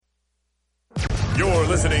You're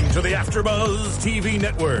listening to the AfterBuzz TV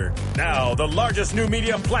Network, now the largest new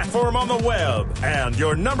media platform on the web, and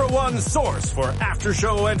your number one source for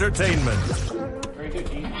after-show entertainment. Very good,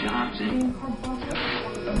 Keith Johnson.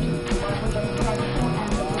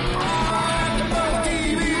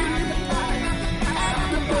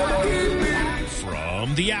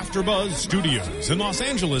 From the AfterBuzz Studios in Los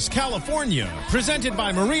Angeles, California, presented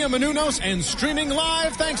by Maria Menounos and streaming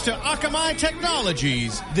live thanks to Akamai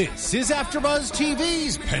Technologies, this is AfterBuzz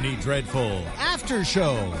TV's Penny Dreadful After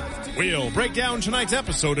Show. We'll break down tonight's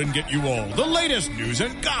episode and get you all the latest news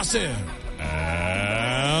and gossip.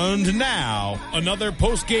 And now, another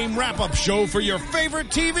post-game wrap-up show for your favorite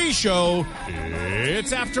TV show.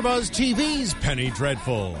 It's AfterBuzz TV's Penny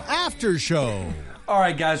Dreadful After Show. All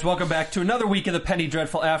right, guys, welcome back to another week of the Penny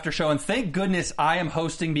Dreadful After Show, and thank goodness I am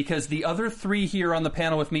hosting because the other three here on the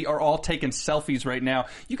panel with me are all taking selfies right now.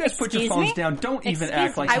 You guys put your phones down. Don't even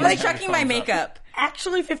act like I was checking my makeup.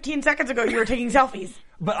 Actually, 15 seconds ago, you were taking selfies.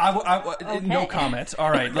 But okay. No comments.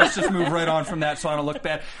 All right, let's just move right on from that so I don't look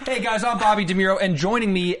bad. Hey, guys, I'm Bobby DeMuro, and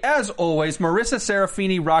joining me, as always, Marissa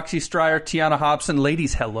Serafini, Roxy Stryer, Tiana Hobson.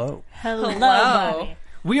 Ladies, hello. Hello, Bobby.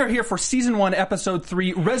 We are here for Season 1, Episode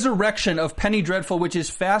 3, Resurrection of Penny Dreadful, which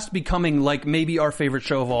is fast becoming like maybe our favorite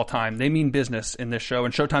show of all time. They mean business in this show,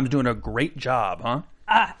 and Showtime's doing a great job, huh?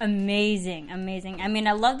 Amazing. I mean,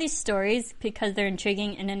 I love these stories because they're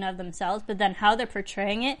intriguing in and of themselves, but then how they're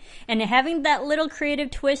portraying it and having that little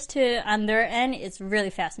creative twist on their end, it's really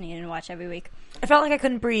fascinating to watch every week. I felt like I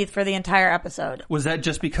couldn't breathe for the entire episode. Was that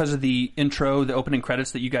just because of the intro, the opening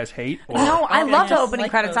credits that you guys hate? Or? No, I love the opening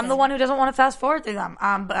credits. I'm the one who doesn't want to fast forward through them.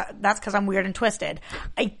 But that's because I'm weird and twisted.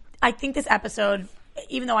 I think this episode,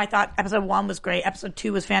 even though I thought episode 1 was great, episode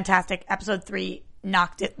 2 was fantastic, episode 3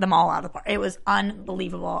 knocked them all out of the park. It was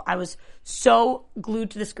unbelievable. I was so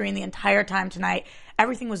glued to the screen the entire time tonight.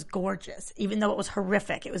 Everything was gorgeous. Even though it was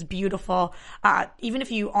horrific, it was beautiful. Even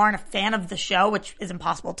if you aren't a fan of the show, which is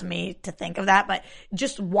impossible to me to think of that, but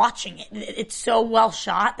just watching it, it's so well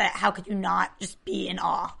shot that how could you not just be in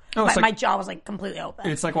awe? My jaw was like completely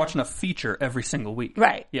open. It's like watching a feature every single week.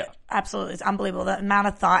 Right. Yeah. Absolutely. It's unbelievable. The amount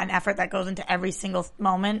of thought and effort that goes into every single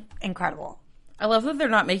moment, incredible. I love that they're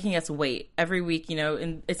not making us wait every week,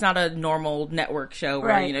 and it's not a normal network show where,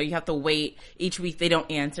 right. You have to wait. Each week they don't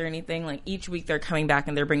answer anything. Like, each week they're coming back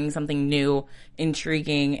and they're bringing something new,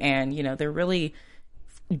 intriguing, and, they're really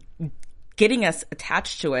getting us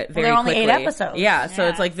attached to it very quickly. They're only 8 episodes. Yeah, so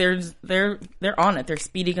it's like they're on it. They're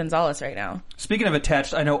Speedy Gonzalez right now. Speaking of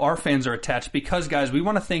attached, I know our fans are attached because, guys, we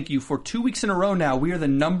want to thank you for 2 weeks in a row now. We are the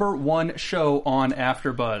number 1 show on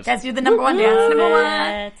AfterBuzz. Yes, you're the number 1 dance. Number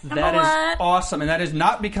 1. That is awesome, and that is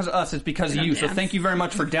not because of us. It's because of you. So thank you very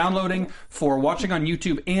much for downloading, for watching on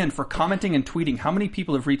YouTube, and for commenting and tweeting. How many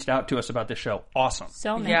people have reached out to us about this show? Awesome.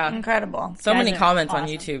 So many. Yeah. Incredible. So many comments on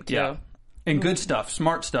YouTube, too. Yeah. And good stuff,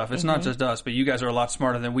 smart stuff. It's not just us, but you guys are a lot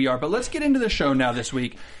smarter than we are. But let's get into the show now this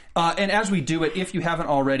week. And as we do it, if you haven't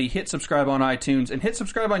already, hit subscribe on iTunes and hit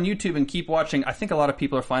subscribe on YouTube and keep watching. I think a lot of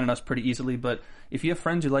people are finding us pretty easily, but if you have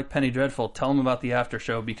friends who like Penny Dreadful, tell them about the after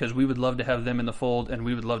show because we would love to have them in the fold and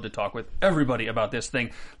we would love to talk with everybody about this thing.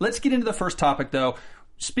 Let's get into the first topic, though.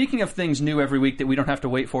 Speaking of things new every week that we don't have to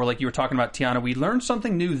wait for, like you were talking about, Tiana, we learned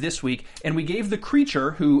something new this week, and we gave the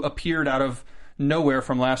creature who appeared out of nowhere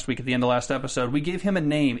from last week at the end of last episode, we gave him a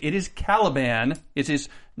name. It is Caliban. It's his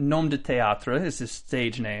nom de théâtre. It's his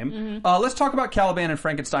stage name. Let's talk about Caliban and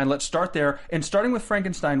Frankenstein. Let's start there. And starting with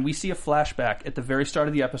Frankenstein, we see a flashback at the very start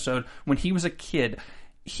of the episode when he was a kid.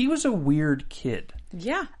 He was a weird kid.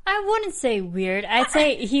 Yeah. I wouldn't say weird. I'd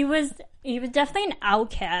say he was definitely an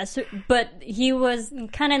outcast, but he was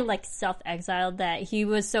kind of like self-exiled, that he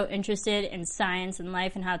was so interested in science and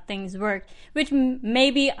life and how things work, which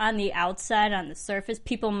maybe on the outside, on the surface,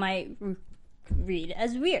 people might read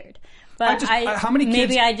as weird. But how many kids,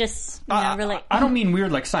 maybe I just relate. I don't mean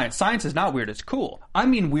weird like science. Science is not weird. It's cool. I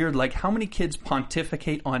mean weird like how many kids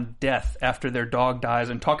pontificate on death after their dog dies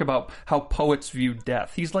and talk about how poets view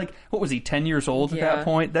death. He's like, what was he, 10 years old at that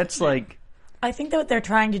point? That's like... I think that what they're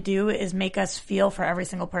trying to do is make us feel for every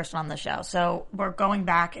single person on the show. So we're going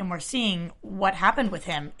back and we're seeing what happened with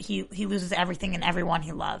him. He loses everything and everyone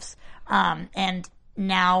he loves. And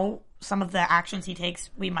now some of the actions he takes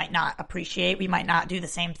we might not appreciate. We might not do the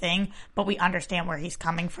same thing, but we understand where he's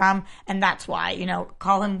coming from. And that's why,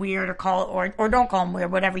 call him weird or don't call him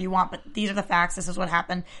weird, whatever you want. But these are the facts. This is what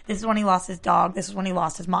happened. This is when he lost his dog. This is when he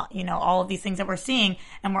lost his mom. All of these things that we're seeing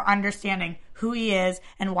and we're understanding who he is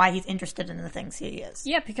and why he's interested in the things he is.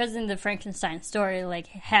 Yeah, because in the Frankenstein story, like,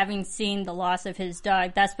 having seen the loss of his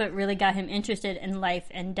dog, that's what really got him interested in life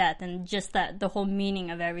and death and just the whole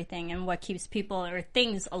meaning of everything and what keeps people or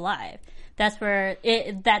things alive. That's where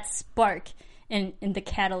that spark in the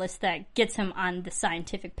catalyst that gets him on the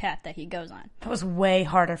scientific path that he goes on. That was way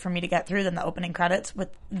harder for me to get through than the opening credits with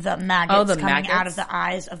the maggots coming out of the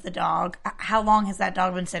eyes of the dog. How long has that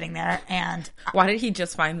dog been sitting there? And why did he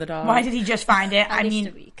just find the dog? Why did he just find it? At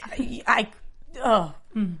least a week.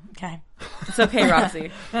 Okay. It's okay,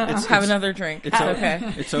 Roxy. Have another drink. It's okay.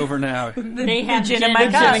 It's over now. They have gin gin in my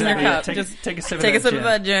and cup. Gin in your cup. Take Just a sip take a of sip of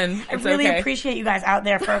that gin. I It's really okay. appreciate you guys out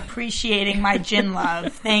there for appreciating my gin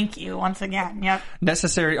love. Thank you once again. Yep.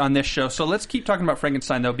 Necessary on this show. So let's keep talking about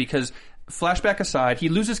Frankenstein, though, because flashback aside, he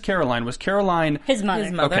loses Caroline. Was Caroline... His mother.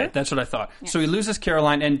 Okay, that's what I thought. Yeah. So he loses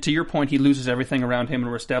Caroline, and to your point, he loses everything around him, and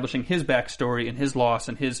we're establishing his backstory and his loss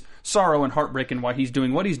and his sorrow and heartbreak and why he's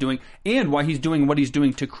doing what he's doing, and why he's doing what he's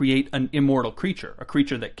doing to create an immortal creature, a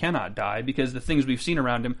creature that cannot die, because the things we've seen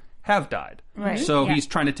around him have died. Right. So he's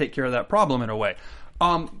trying to take care of that problem in a way.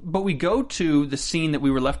 But we go to the scene that we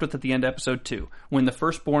were left with at the end of episode 2, when the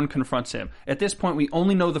firstborn confronts him. At this point, we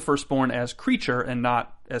only know the firstborn as Creature and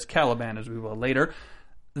not as Caliban, as we will later.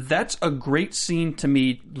 That's a great scene to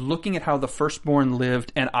me, looking at how the firstborn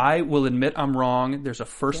lived, and I will admit I'm wrong. There's a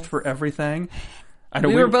first for everything. I know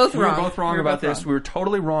We were both wrong. We were both wrong about this. We were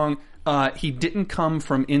totally wrong. He didn't come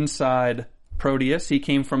from inside Proteus. He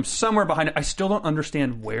came from somewhere behind it. I still don't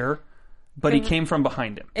understand where, but he came from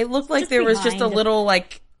behind him. It looked like Just there was just a behind. little,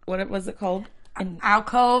 like, what was it called?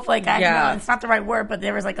 Alcove, like, I Yeah. know it's not the right word, but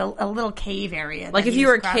there was like a little cave area. Like, that if he you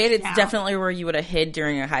were was a kid, crouched it's down. definitely where you would have hid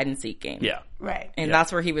during a hide-and-seek game. Yeah. Right. And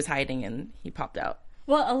that's where he was hiding, and he popped out.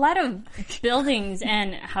 Well, a lot of buildings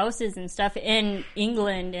and houses and stuff in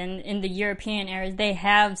England and in the European areas, they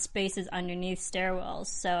have spaces underneath stairwells.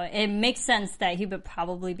 So it makes sense that he would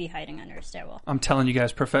probably be hiding under a stairwell. I'm telling you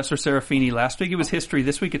guys, Professor Serafini, last week it was history,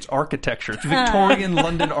 this week it's architecture. It's Victorian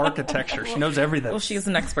London architecture. She knows everything. Well, she's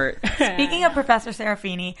an expert. Speaking of Professor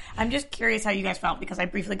Serafini, I'm just curious how you guys felt, because I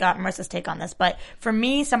briefly got Marissa's take on this. But for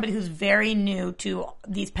me, somebody who's very new to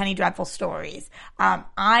these Penny Dreadful stories,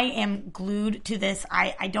 I am glued to this.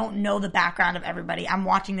 I don't know the background of everybody. I'm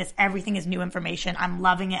watching this. Everything is new information. I'm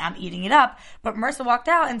loving it. I'm eating it up. But Marissa walked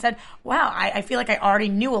out and said, wow, I feel like I already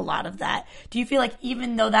knew a lot of that. Do you feel like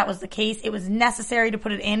even though that was the case, it was necessary to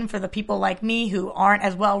put it in for the people like me who aren't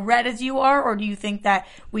as well read as you are? Or do you think that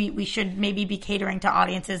we should maybe be catering to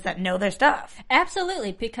audiences that know their stuff?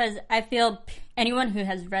 Absolutely, because I feel anyone who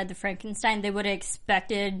has read the Frankenstein, they would have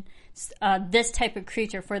expected this type of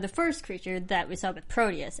creature for the first creature that we saw with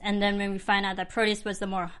Proteus. And then when we find out that Proteus was the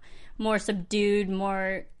more subdued,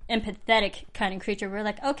 more empathetic kind of creature, we're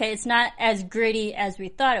like, okay, it's not as gritty as we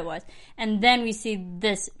thought it was. And then we see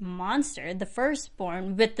this monster, the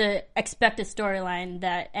firstborn, with the expected storyline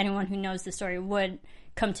that anyone who knows the story would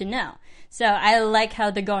come to know. So I like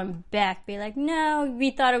how they're going back, be like, no,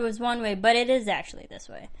 we thought it was one way, but it is actually this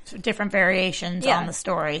way. So different variations Yeah. on the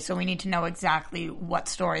story, so we need to know exactly what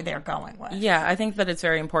story they're going with. Yeah, I think that it's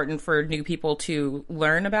very important for new people to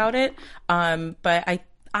learn about it. But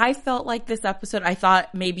I felt like this episode, I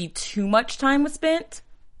thought maybe too much time was spent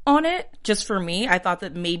on it. Just for me, I thought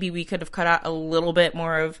that maybe we could have cut out a little bit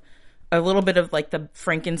of like the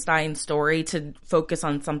Frankenstein story to focus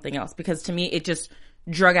on something else. Because to me, it just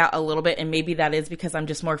drug out a little bit, and maybe that is because I'm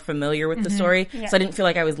just more familiar with the story, so I didn't feel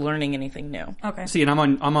like I was learning anything new. Okay. See, and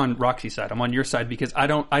I'm on Roxy's side. I'm on your side because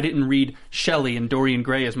I didn't read Shelley and Dorian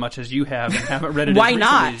Gray as much as you have, and haven't read it Why as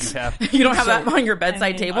not? recently as you have. You don't have that on your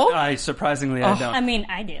bedside table? I surprisingly I don't. I mean,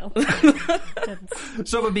 I do.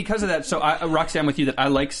 So, but because of that, Roxy, I'm with you that I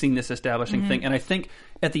like seeing this establishing thing, and I think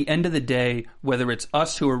at the end of the day, whether it's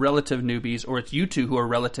us who are relative newbies, or it's you two who are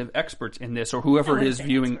relative experts in this, or whoever it is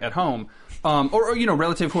viewing at home, or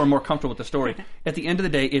relative who are more comfortable with the story. At the end of the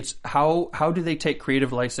day, it's how do they take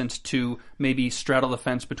creative license to maybe straddle the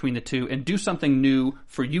fence between the two and do something new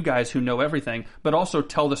for you guys who know everything, but also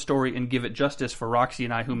tell the story and give it justice for Roxy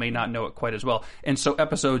and I who may not know it quite as well. And so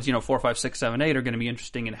episodes 4, 5, 6, 7, 8 are going to be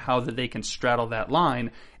interesting in how that they can straddle that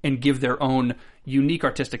line and give their own unique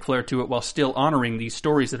artistic flair to it while still honoring these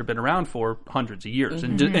stories that have been around for hundreds of years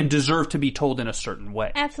and deserve to be told in a certain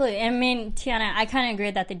way. Absolutely. I mean, Tiana, I kind of agree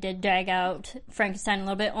that they did drag out Frankenstein a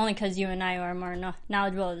little bit, only because you and I are more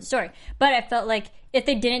knowledgeable of the story. But I felt like if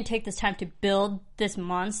they didn't take this time to build this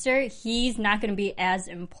monster, he's not going to be as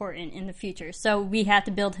important in the future. So we have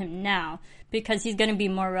to build him now because he's going to be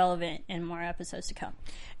more relevant in more episodes to come.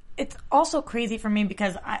 It's also crazy for me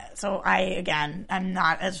because I'm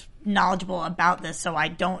not as knowledgeable about this, so I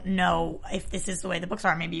don't know if this is the way the books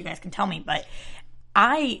are. Maybe you guys can tell me, but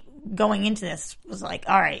I, going into this, was like,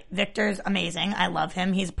 all right, Victor's amazing. I love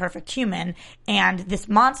him. He's a perfect human. And this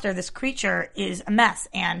monster, this creature, is a mess.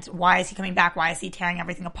 And why is he coming back? Why is he tearing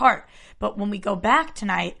everything apart? But when we go back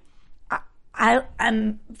tonight,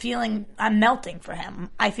 I'm melting for him.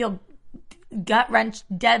 I feel gut-wrenched,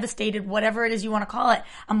 devastated, whatever it is you want to call it.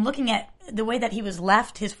 I'm looking at the way that he was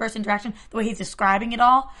left, his first interaction, the way he's describing it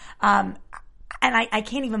all. And I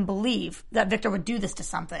can't even believe that Victor would do this to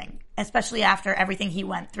something, especially after everything he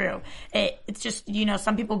went through. It's just,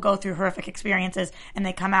 some people go through horrific experiences and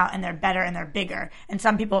they come out and they're better and they're bigger. And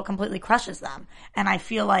some people, it completely crushes them. And I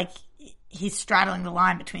feel like he's straddling the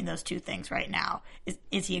line between those two things right now.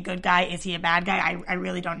 Is he a good guy? Is he a bad guy? I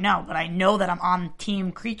really don't know. But I know that I'm on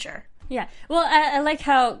Team Creature. Yeah. Well, I like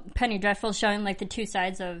how Penny Dreadful's showing like the two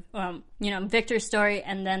sides of, Victor's story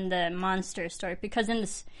and then the monster story. Because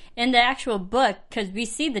in the actual book, because we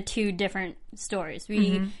see the two different stories.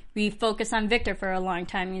 We focus on Victor for a long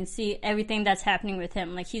time and see everything that's happening with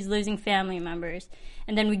him. Like he's losing family members.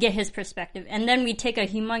 And then we get his perspective. And then we take a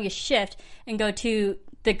humongous shift and go to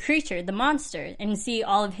the creature, the monster, and see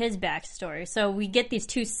all of his backstory. So we get these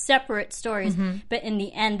two separate stories, but in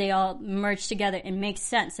the end, they all merge together and make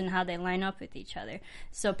sense in how they line up with each other.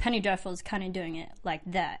 So Penny Dreadful is kind of doing it like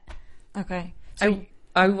that. Okay. So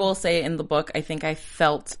I will say in the book, I think I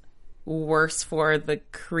felt worse for the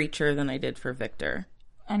creature than I did for Victor.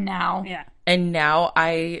 And now? Yeah. And now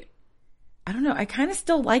I don't know, I kind of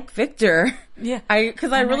still like Victor. Yeah.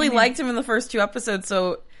 Because I really liked him in the first 2 episodes,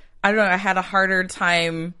 so I don't know, I had a harder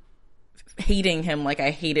time hating him like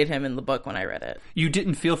I hated him in the book when I read it. You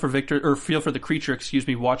didn't feel for Victor, or feel for the creature,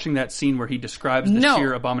 watching that scene where he describes the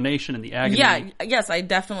sheer abomination and the agony. Yeah, yes, I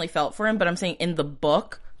definitely felt for him, but I'm saying in the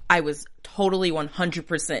book, I was totally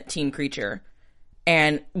 100% Team Creature.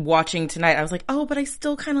 And watching tonight, I was like, oh, but I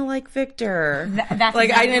still kind of like Victor. That's like,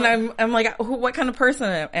 exactly I'm like, what kind of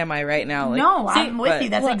person am I right now? Like, no, I'm with you.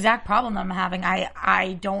 That's the exact problem I'm having.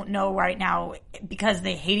 I don't know right now because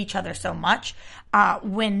they hate each other so much.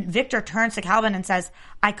 When Victor turns to Caliban and says,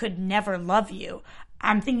 I could never love you,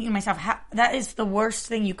 I'm thinking to myself, that is the worst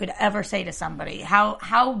thing you could ever say to somebody.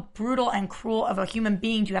 How brutal and cruel of a human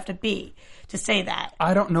being do you have to be to say that?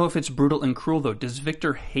 I don't know if it's brutal and cruel, though. Does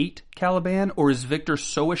Victor hate Caliban, or is Victor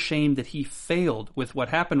so ashamed that he failed with what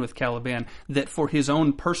happened with Caliban that for his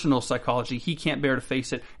own personal psychology, he can't bear to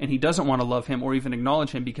face it, and he doesn't want to love him or even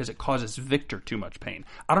acknowledge him because it causes Victor too much pain?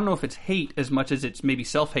 I don't know if it's hate as much as it's maybe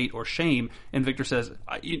self-hate or shame, and Victor says,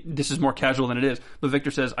 this is more casual than it is, but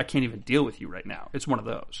Victor says, I can't even deal with you right now. It's one of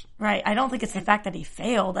those. Right. I don't think it's the fact that he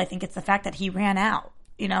failed. I think it's the fact that he ran out.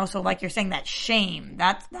 So like you're saying, that shame,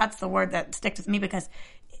 that's the word that sticks with me, because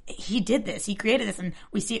he did this. He created this, and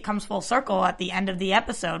we see it comes full circle at the end of the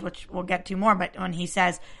episode, which we'll get to more, but when he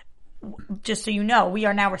says, just so you know, we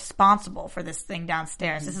are now responsible for this thing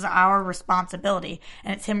downstairs. This is our responsibility.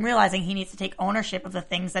 And it's him realizing he needs to take ownership of the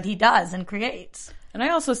things that he does and creates. And I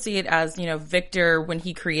also see it as, Victor, when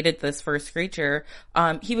he created this first creature,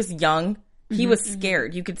 he was young. He was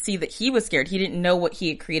scared. You could see that he was scared. He didn't know what he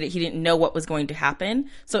had created. He didn't know what was going to happen.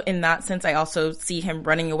 So in that sense, I also see him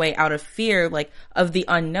running away out of fear, like, of the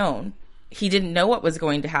unknown. He didn't know what was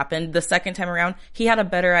going to happen. The second time around, he had a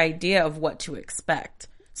better idea of what to expect.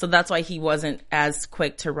 So that's why he wasn't as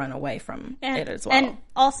quick to run away from it as well. And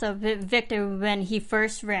also, Victor, when he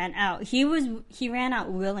first ran out, he ran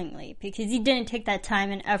out willingly because he didn't take that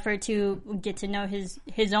time and effort to get to know his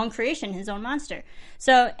own creation, his own monster.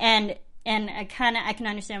 So, and I can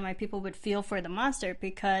understand why people would feel for the monster,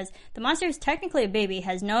 because the monster is technically a baby,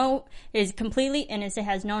 is completely innocent,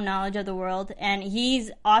 has no knowledge of the world, and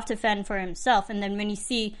he's off to fend for himself. And then when you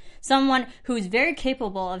see someone who's very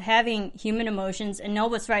capable of having human emotions and know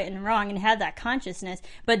what's right and wrong and have that consciousness,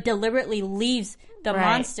 but deliberately leaves the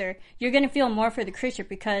monster, you're going to feel more for the creature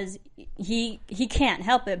because he can't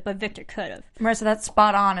help it, but Victor could have. Marissa, that's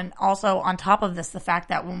spot on. And also on top of this, the fact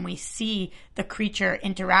that when we see the creature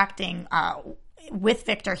interacting with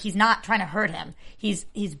Victor, he's not trying to hurt him. He's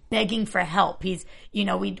begging for help. We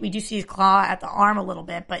do see his claw at the arm a little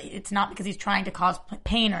bit, but it's not because he's trying to cause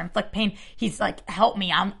pain or inflict pain. He's like, help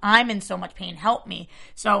me. I'm in so much pain. Help me.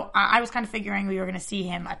 So I was kind of figuring we were going to see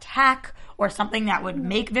him attack or something that would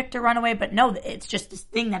make Victor run away, but no, it's just this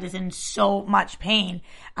thing that is in so much pain,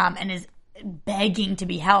 and is begging to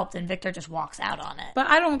be helped, and Victor just walks out on it. But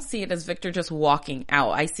I don't see it as Victor just walking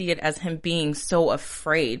out. I see it as him being so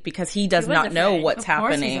afraid because he does not know what's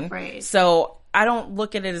happening. He's afraid. So I don't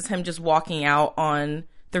look at it as him just walking out on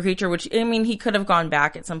the creature, which, I mean, he could have gone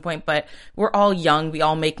back at some point, but we're all young. We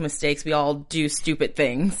all make mistakes. We all do stupid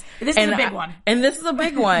things. This is a big one. And this is a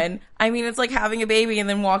big one. I mean, it's like having a baby and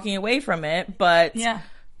then walking away from it. But,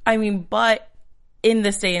 I mean, but in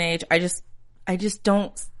this day and age, I just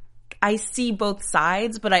don't, I see both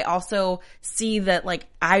sides, but I also see that, like,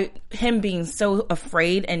 him being so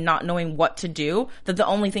afraid and not knowing what to do, that the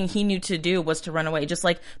only thing he knew to do was to run away. Just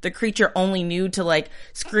like the creature only knew to, like,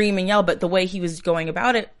 scream and yell, but the way he was going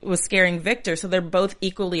about it was scaring Victor. So they're both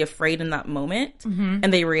equally afraid in that moment,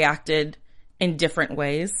 and they reacted in different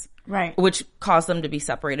ways. Right. Which caused them to be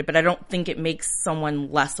separated. But I don't think it makes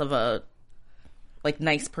someone less of a, like,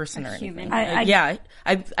 nice person or anything.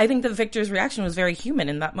 I think that Victor's reaction was very human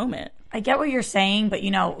in that moment. I get what you're saying, but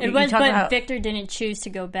Victor didn't choose to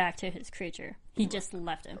go back to his creature. He just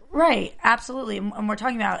left him. Right, absolutely. And we're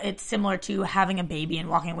talking about it's similar to having a baby and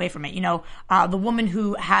walking away from it. You know, the woman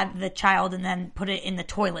who had the child and then put it in the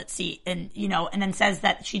toilet seat and, you know, and then says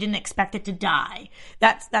that she didn't expect it to die.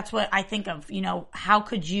 That's what I think of, you know, how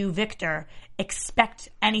could you, Victor, expect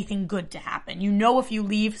anything good to happen? You know, if you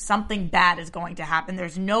leave, something bad is going to happen.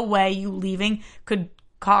 There's no way you leaving could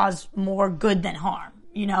cause more good than harm.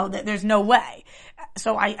 You know, there's no way.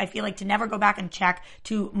 So I feel like to never go back and check,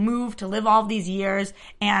 to move, to live all these years,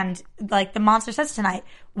 and like the monster says tonight,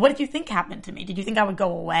 what did you think happened to me? Did you think I would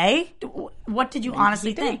go away? What did you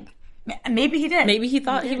honestly think? Maybe he did. Maybe he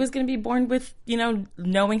thought he was going to be born with, you know,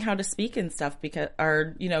 knowing how to speak and stuff, because,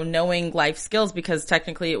 or, you know, knowing life skills, because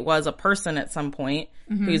technically it was a person at some point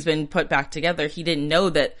who's been put back together. He didn't know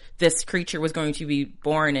that this creature was going to be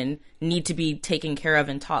born and need to be taken care of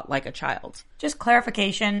and taught like a child. Just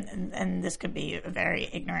clarification, and this could be a very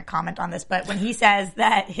ignorant comment on this, but when he says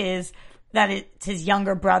that it's his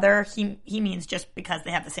younger brother, he means just because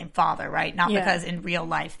they have the same father, right? Not because in real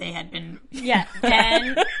life they had been... Yeah,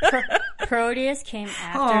 and Proteus came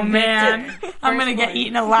after Oh, man. Victor. I'm going to get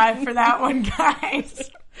eaten alive for that one,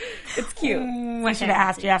 guys. It's cute. I should have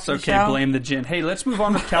asked you after it's the okay, show. blame the gin. Hey, let's move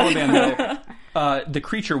on with Caliban, though. The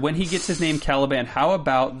creature, when he gets his name Caliban, how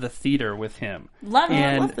about the theater with him? Love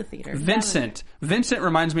the theater. Vincent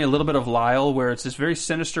reminds me a little bit of Lyle, where it's this very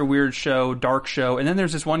sinister, weird show, dark show, and then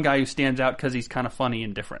there's this one guy who stands out because he's kind of funny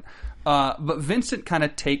and different. But Vincent kind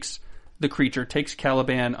of takes the creature, takes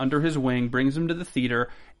Caliban under his wing, brings him to the theater,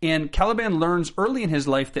 and Caliban learns early in his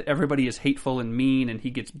life that everybody is hateful and mean, and he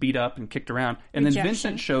gets beat up and kicked around. And then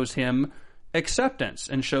Vincent shows him acceptance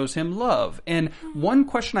and shows him love. And one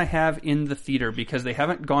question I have in the theater, because they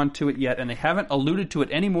haven't gone to it yet and they haven't alluded to it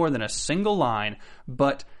any more than a single line,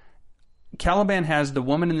 but Caliban has the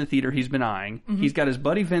woman in the theater he's been eyeing. He's got his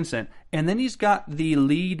buddy Vincent, and then he's got the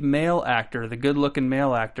lead male actor, the good-looking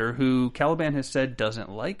male actor, who Caliban has said doesn't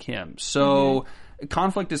like him. So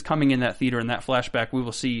conflict is coming in that theater. In that flashback, we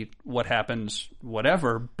will see what happens,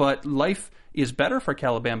 whatever. But life is better for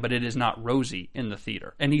Caliban, but it is not rosy in the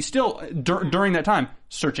theater. And he's still, during that time,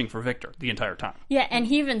 searching for Victor the entire time. Yeah, and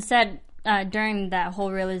he even said during that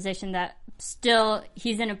whole realization that still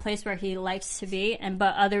he's in a place where he likes to be,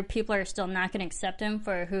 but other people are still not going to accept him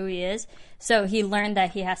for who he is. So he learned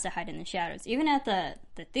that he has to hide in the shadows, even at the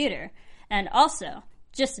theater. And also,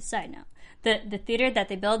 just a side note, the theater that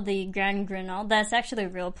they build, the Grand Grinnell, that's actually a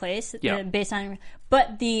real place based on.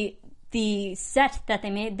 But the set that they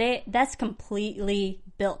made, that's completely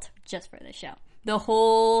built just for the show. The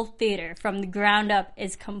whole theater from the ground up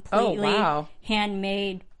is completely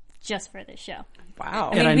handmade just for the show.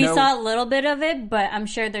 Wow. I mean, we saw a little bit of it, but I'm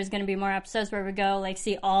sure there's going to be more episodes where we go, like,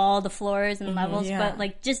 see all the floors and levels, but,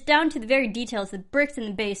 like, just down to the very details, the bricks in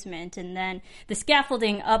the basement, and then the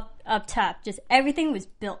scaffolding up top, just everything was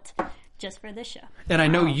built just for this show. And I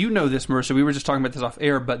know you know this, Marissa. We were just talking about this off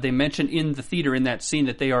air, but they mentioned in the theater in that scene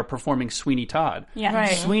that they are performing Sweeney Todd. Yeah.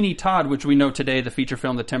 Right. Sweeney Todd, which we know today, the feature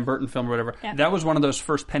film, the Tim Burton film or whatever, that was one of those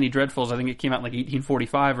first Penny Dreadfuls. I think it came out in like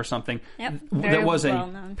 1845 or something. Yep. That was well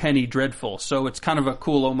a known. Penny Dreadful. So it's kind of a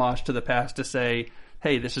cool homage to the past to say,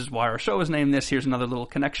 hey, this is why our show is named this. Here's another little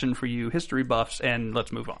connection for you history buffs, and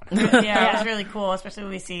let's move on. Yeah, it was really cool, especially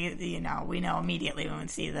when we see, we know immediately when we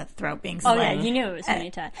see the throat being slit. Oh, yeah, you knew it was Sweeney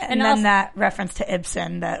Todd. And then also, that reference to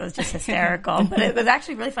Ibsen, that was just hysterical. But it was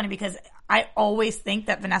actually really funny because I always think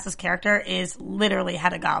that Vanessa's character is literally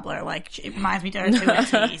Hedda Gabler. Like, it reminds me to her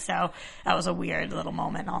to a T. So that was a weird little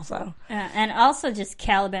moment also. And also just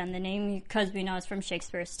Caliban, the name, because we know it's from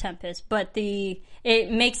Shakespeare's Tempest. But it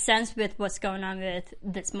makes sense with what's going on with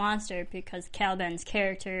this monster because Caliban's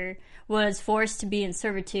character was forced to be in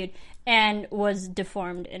servitude and was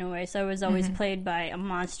deformed in a way. So it was always played by a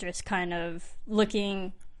monstrous kind of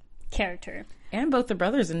looking character. And both the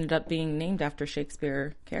brothers ended up being named after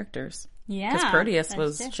Shakespeare characters. Yeah. Because Proteus that's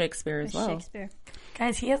was it. Shakespeare as well. Shakespeare.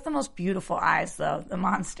 Guys, he has the most beautiful eyes, though, the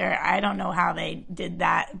monster. I don't know how they did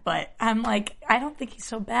that, but I'm like, I don't think he's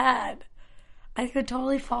so bad. I could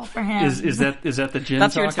totally fall for him. Is that the Jin?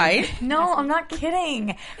 That's your talking? type? No, I'm not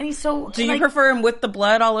kidding. And he's so... Do you prefer him with the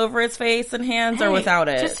blood all over his face and hands or without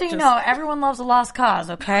it? Just so you know, everyone loves a lost cause,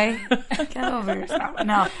 okay? Get over yourself.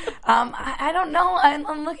 No. I don't know.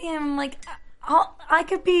 I'm looking at him like... I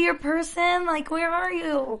could be your person. Like, where are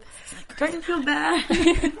you? Don't you feel bad?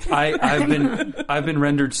 I've been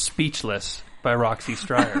rendered speechless by Roxy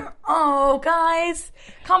Stryer. Oh, guys,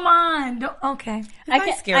 come on. Okay. I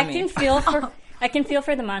can feel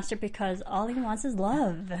for the monster because all he wants is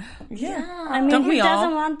love. Yeah. I mean, Don't who we all?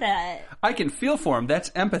 doesn't want that? I can feel for him.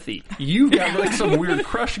 That's empathy. You've got like some weird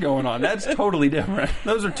crush going on. That's totally different.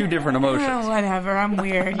 Those are two different emotions. Oh, whatever. I'm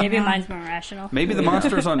weird. Maybe mine's more rational. Maybe the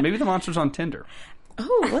monster's on Tinder.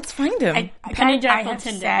 Oh, let's find him. Penny I Dreadful have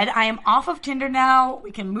Tinder. said I am off of Tinder now.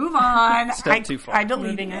 We can move on. Step too far. I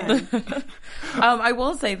deleted it. I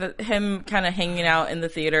will say that him kind of hanging out in the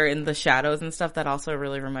theater in the shadows and stuff, that also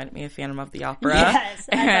really reminded me of Phantom of the Opera. Yes,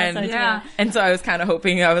 I thought so too. Yeah. And so I was kind of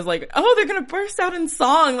hoping, I was like, oh, they're going to burst out in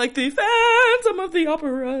song like the Phantom of the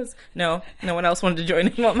Operas. No one else wanted to join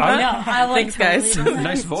in on that. No, I Thanks, guys. totally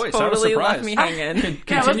Nice voice. I was Totally surprised. left me hanging.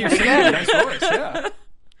 Continue singing. Nice voice. Yeah.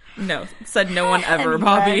 No, said no one ever,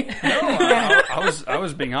 Bobby. I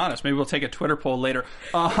was being honest. Maybe we'll take a Twitter poll later.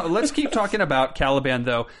 Let's keep talking about Caliban,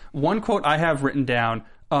 though. One quote I have written down,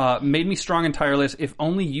 made me strong and tireless, if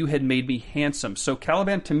only you had made me handsome. So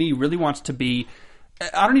Caliban, to me, really wants to be...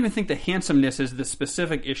 I don't even think the handsomeness is the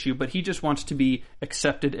specific issue, but he just wants to be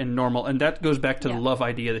accepted and normal. And that goes back to the love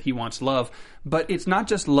idea that he wants love. But it's not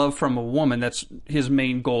just love from a woman. That's his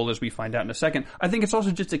main goal, as we find out in a second. I think it's also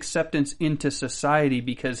just acceptance into society,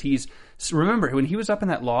 because remember, when he was up in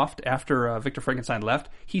that loft after Victor Frankenstein left,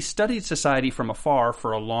 he studied society from afar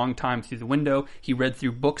for a long time through the window. He read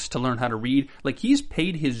through books to learn how to read. Like, he's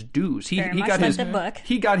paid his dues. He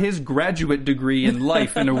got his graduate degree in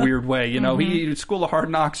life in a weird way. You know, he School of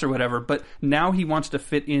Hard Knocks or whatever. But now he wants to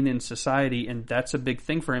fit in society, and that's a big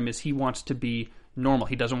thing for him, is he wants to be normal.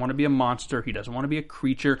 He doesn't want to be a monster. He doesn't want to be a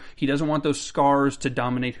creature. He doesn't want those scars to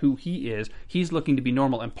dominate who he is. He's looking to be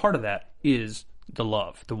normal, and part of that is the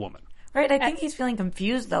love, the woman. Right, I think he's feeling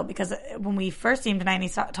confused, though, because when we first see him tonight and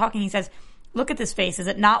he's talking, he says, look at this face. Is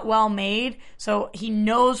it not well made? So he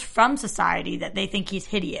knows from society that they think he's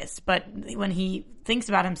hideous. But when he thinks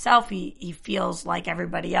about himself, he feels like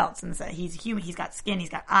everybody else. And that he's human. He's got skin. He's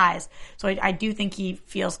got eyes. So I do think he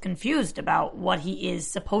feels confused about what he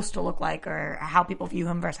is supposed to look like, or how people view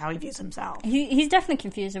him versus how he views himself. He's definitely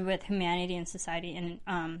confused with humanity and society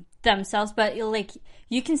and themselves, but like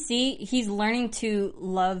you can see he's learning to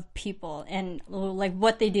love people and like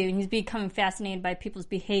what they do, and he's becoming fascinated by people's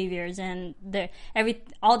behaviors and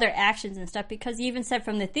all their actions and stuff, because he even said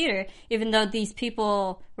from the theater, even though these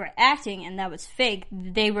people were acting and that was fake,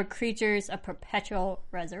 they were creatures of perpetual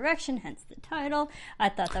resurrection, hence the title. I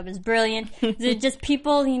thought that was brilliant. They're just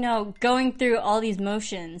people, going through all these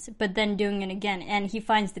motions but then doing it again, and he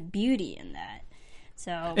finds the beauty in that.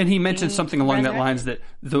 So, and he mentioned something along that lines, that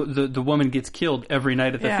the woman gets killed every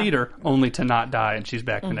night at the theater only to not die, and she's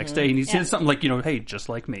back the next day. And he says something like, hey, just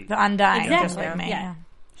like me. The undying, exactly. just like me. Yeah.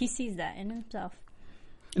 He sees that in himself.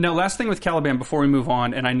 Now, last thing with Caliban before we move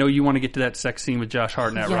on, and I know you want to get to that sex scene with Josh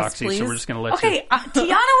Hartnett, yes, Roxy, please. so we're just going to let you... Okay, Tiana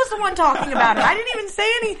was the one talking about it. I didn't even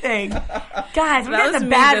say anything. Guys, we're getting a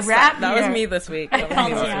bad rap That was me this week.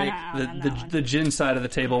 The Jin side of the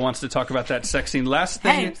table wants to talk about that sex scene. Last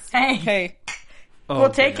thing... Hey. Oh, we'll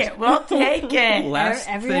take it. Last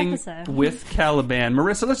every thing episode. with Caliban.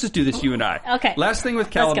 Marissa, let's just do this, you and I. Okay. Last thing with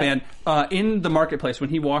Caliban, in the marketplace, when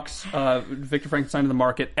he walks Victor Frankenstein to the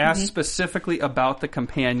market, asks specifically about the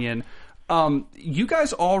companion. You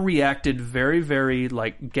guys all reacted very, very,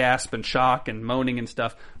 gasp and shock and moaning and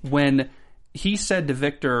stuff when he said to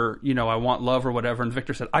Victor, I want love or whatever, and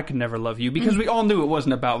Victor said, I could never love you, because we all knew it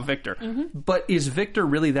wasn't about Victor. But is Victor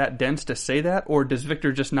really that dense to say that, or does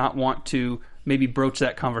Victor just not want to maybe broach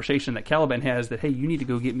that conversation that Caliban has that, hey, you need to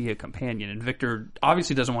go get me a companion? And Victor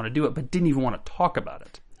obviously doesn't want to do it, but didn't even want to talk about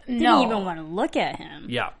it. Didn't even want to look at him.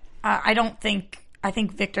 Yeah. I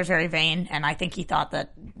think Victor's very vain, and I think he thought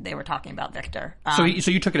that they were talking about Victor. So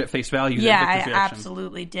you took it at face value? Yeah, that Victor's I reaction.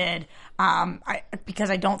 absolutely did.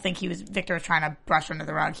 Because I don't think Victor was trying to brush under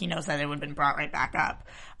the rug. He knows that it would have been brought right back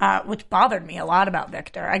up, which bothered me a lot about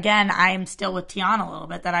Victor. Again, I am still with Tiana a little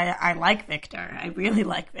bit, that I like Victor. I really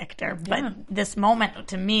like Victor. But this moment,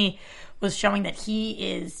 to me, was showing that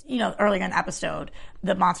he is, earlier in the episode,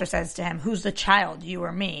 the monster says to him, who's the child, you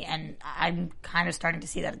or me? And I'm kind of starting to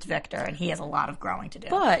see that it's Victor, and he has a lot of growing to do.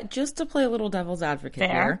 But just to play a little devil's advocate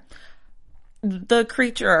here, the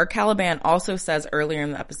creature, or Caliban, also says earlier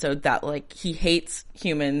in the episode that, like, he hates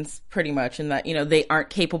humans pretty much, and that, they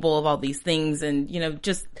aren't capable of all these things, and,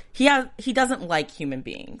 just, he doesn't like human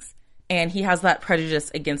beings, and he has that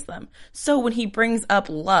prejudice against them. So when he brings up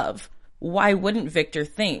love, why wouldn't Victor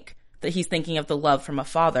think that he's thinking of the love from a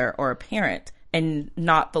father or a parent, and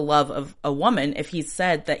not the love of a woman, if he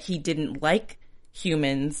said that he didn't like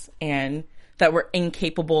humans and that we're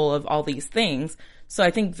incapable of all these things? So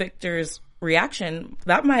I think Victor's reaction,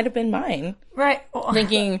 that might have been mine. Right.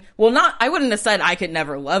 Thinking, I wouldn't have said I could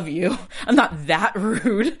never love you. I'm not that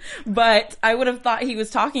rude. But I would have thought he was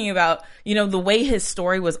talking about, the way his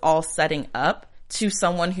story was all setting up to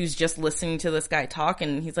someone who's just listening to this guy talk.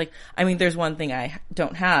 And he's like, there's one thing I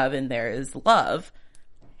don't have, and there is love.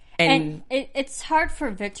 And it's hard for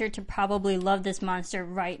Victor to probably love this monster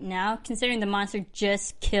right now, considering the monster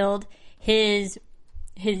just killed his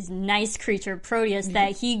nice creature Proteus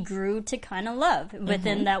that he grew to kind of love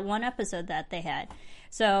within that one episode that they had.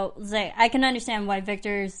 So I can understand why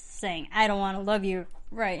Victor's saying, I don't want to love you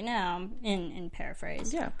right now, in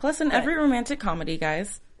paraphrase. Yeah. Plus, in every romantic comedy,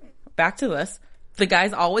 guys, back to this, the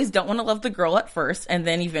guys always don't want to love the girl at first, and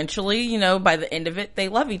then eventually, by the end of it, they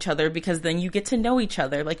love each other, because then you get to know each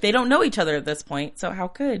other. Like, they don't know each other at this point, so how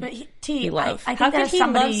could he love? I think how could he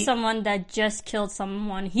love someone that just killed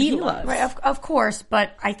someone he loves? Right, of course,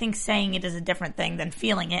 but I think saying it is a different thing than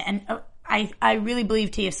feeling it. And I really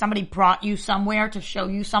believe, T, if somebody brought you somewhere to show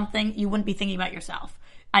you something, you wouldn't be thinking about yourself.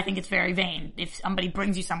 I think it's very vain. If somebody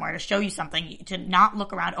brings you somewhere to show you something, to not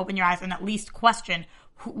look around, open your eyes, and at least question,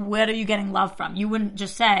 where are you getting love from? You wouldn't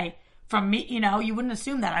just say, from me, you wouldn't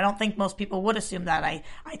assume that. I don't think most people would assume that. I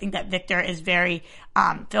think that Victor is very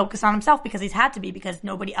focused on himself, because he's had to be, because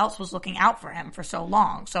nobody else was looking out for him for so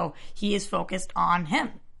long. So he is focused on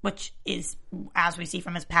him, which is, as we see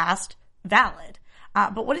from his past, valid.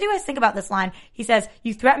 But what did you guys think about this line? He says,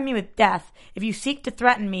 you threaten me with death. If you seek to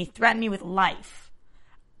threaten me with life.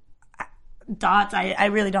 Dots, I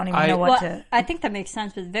really don't even know what to... I think that makes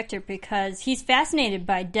sense with Victor, because he's fascinated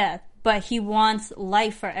by death, but he wants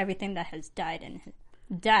life for everything that has died,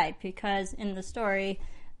 because in the story,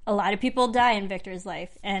 a lot of people die in Victor's life,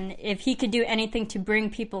 and if he could do anything to bring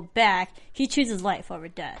people back, he chooses life over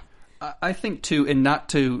death. I think, too, and not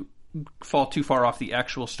to fall too far off the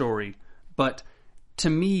actual story, but to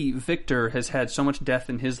me, Victor has had so much death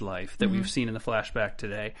in his life that we've seen in the flashback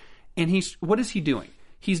today, and what is he doing?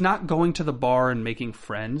 He's not going to the bar and making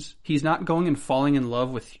friends. He's not going and falling in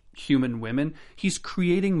love with human women. He's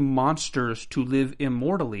creating monsters to live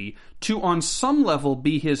immortally, to on some level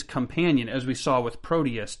be his companion, as we saw with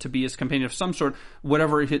Proteus, to be his companion of some sort,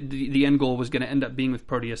 whatever the end goal was going to end up being with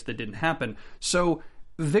Proteus that didn't happen. So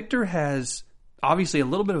Victor has obviously a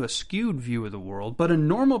little bit of a skewed view of the world, but a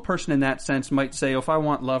normal person in that sense might say, if I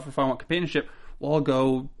want love, if I want companionship, well, I'll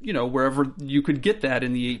go, wherever you could get that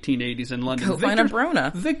in the 1880s in London. Go find a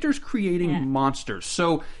Brona. Victor's creating monsters.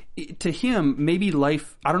 So to him, maybe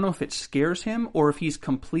life, I don't know if it scares him or if he's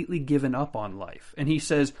completely given up on life. And he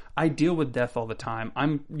says, I deal with death all the time.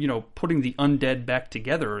 I'm, putting the undead back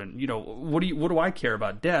together. And, what do I care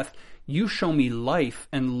about death? You show me life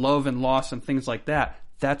and love and loss and things like that.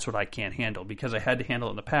 That's what I can't handle, because I had to handle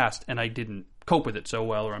it in the past and I didn't cope with it so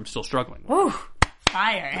well, or I'm still struggling with it.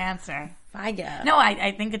 Fire answer. Fire. No,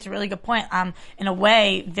 I think it's a really good point. In a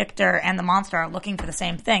way, Victor and the monster are looking for the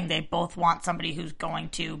same thing. They both want somebody who's going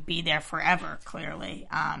to be there forever, clearly.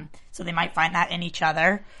 So they might find that in each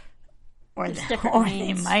other, or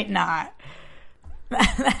they might not.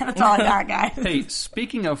 That's all I got, guys. Hey,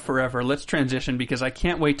 speaking of forever, let's transition, because I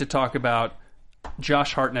can't wait to talk about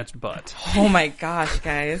Josh Hartnett's butt. Oh my gosh,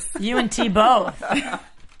 guys. You and T both.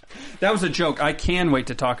 That was a joke. I can wait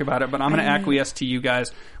to talk about it, but I'm going to acquiesce to you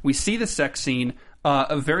guys. We see the sex scene,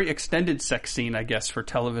 a very extended sex scene, I guess, for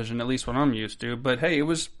television, at least what I'm used to. But hey, it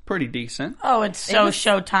was pretty decent. Oh, it's so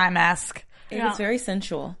Showtime-esque. It was very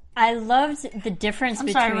sensual. I loved the difference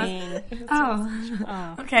between...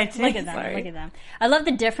 Okay, look at them. I love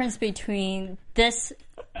the difference between this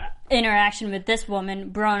interaction with this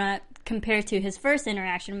woman, Brona, compared to his first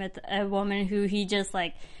interaction with a woman who he just,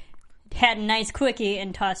 had a nice quickie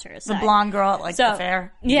and tossed her aside. The blonde girl at the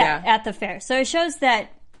fair? Yeah, at the fair. So it shows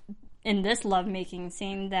that in this lovemaking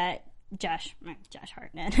scene that Josh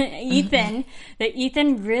Hartnett,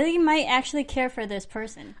 Ethan really might actually care for this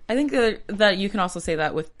person. I think that you can also say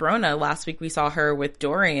that with Brona. Last week we saw her with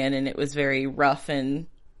Dorian, and it was very rough and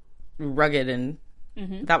rugged and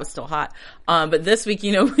that was still hot. But this week,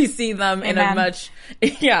 we see them in a much,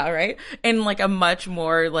 in like a much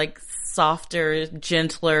more like softer,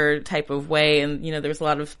 gentler type of way. And, there's a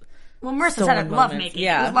lot of, well, Marissa said it, lovemaking.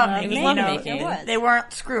 Yeah. It was lovemaking. Lovemaking. They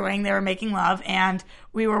weren't screwing, they were making love, and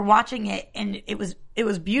we were watching it, and it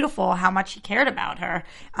was beautiful how much he cared about her.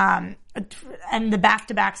 And the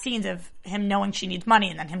back-to-back scenes of him knowing she needs money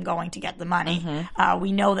and then him going to get the money.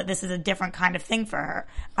 We know that this is a different kind of thing for her.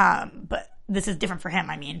 But this is different for him,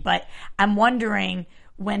 But I'm wondering,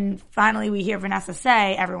 when finally we hear Vanessa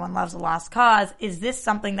say, everyone loves a lost cause, is this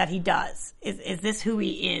something that he does? Is this who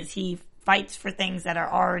he is? He fights for things that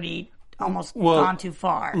are already almost gone too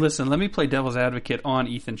far. Listen, let me play devil's advocate on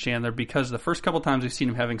Ethan Chandler, because the first couple times we've seen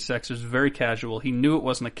him having sex, it was very casual. He knew it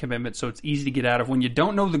wasn't a commitment, so it's easy to get out of. When you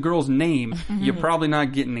don't know the girl's name, you're probably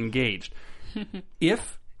not getting engaged.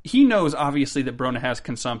 If he knows, obviously, that Brona has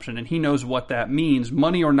consumption, and he knows what that means,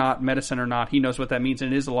 money or not, medicine or not, he knows what that means,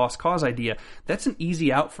 and it is a lost cause idea. That's an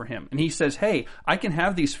easy out for him. And he says, hey, I can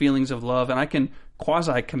have these feelings of love, and I can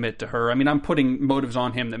quasi-commit to her. I'm putting motives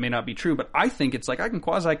on him that may not be true, but I think it's like I can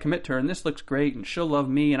quasi-commit to her, and this looks great, and she'll love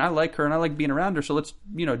me, and I like her, and I like being around her, so let's,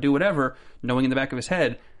 do whatever, knowing in the back of his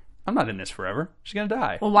head, I'm not in this forever. She's going to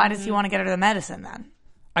die. Well, why does he want to get her the medicine, then?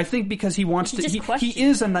 I think because he wants to. He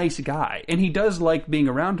is a nice guy, and he does like being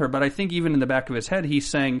around her. But I think even in the back of his head, he's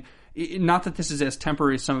saying, not that this is as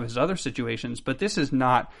temporary as some of his other situations, but this is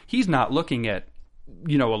not. He's not looking at,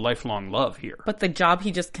 a lifelong love here. But the job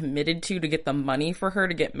he just committed to get the money for her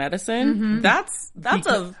to get medicine, that's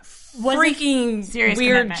a freaking weird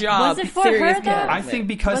commitment. job. Was it for her, though? I think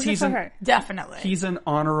because definitely he's an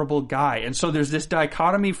honorable guy, and so there's this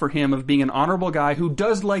dichotomy for him of being an honorable guy who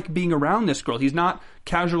does like being around this girl. He's not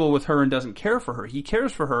casual with her and doesn't care for her. He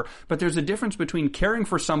cares for her, but there's a difference between caring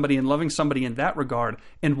for somebody and loving somebody in that regard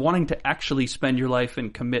and wanting to actually spend your life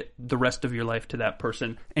and commit the rest of your life to that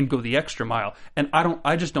person and go the extra mile. And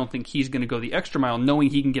I just don't think he's going to go the extra mile knowing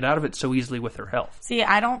he can get out of it so easily with her health. See,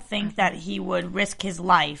 I don't think that he would risk his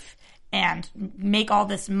life and make all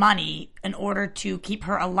this money in order to keep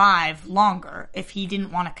her alive longer if he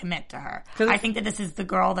didn't want to commit to her. I think that this is the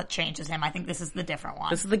girl that changes him. I think this is the different one.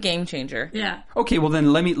 This is the game changer. Yeah. Okay, well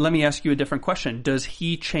then let me ask you a different question. Does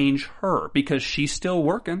he change her? Because she's still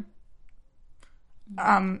working.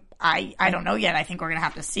 I don't know yet. I think we're going to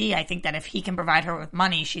have to see. I think that if he can provide her with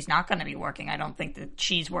money, she's not going to be working. I don't think that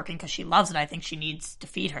she's working because she loves it. I think she needs to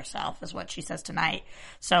feed herself, is what she says tonight.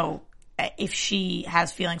 So if she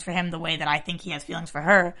has feelings for him the way that I think he has feelings for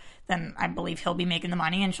her, then I believe he'll be making the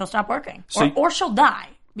money and she'll stop working. Or she'll die.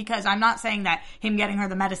 Because I'm not saying that him getting her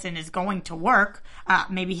the medicine is going to work.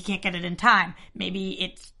 Maybe he can't get it in time. Maybe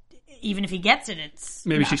it's, even if he gets it, it's...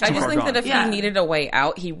 Maybe she's too far gone. I just think that if he needed a way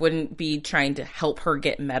out, he wouldn't be trying to help her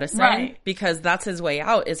get medicine. Right. Because that's his way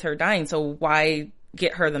out, is her dying. So why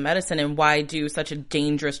get her the medicine, and why do such a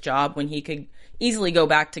dangerous job when he could easily go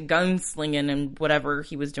back to gunslinging and whatever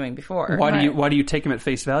he was doing before? Why do you take him at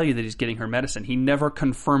face value that he's getting her medicine? He never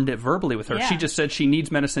confirmed it verbally with her. Yeah. She just said she needs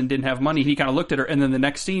medicine, didn't have money. He kind of looked at her, and then the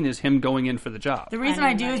next scene is him going in for the job. The reason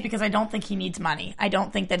I do is because I don't think he needs money. I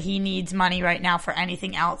don't think that he needs money right now for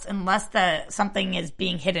anything else, unless something is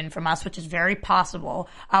being hidden from us, which is very possible.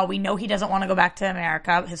 We know he doesn't want to go back to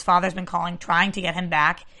America. His father's been calling, trying to get him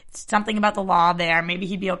back. It's something about the law there. Maybe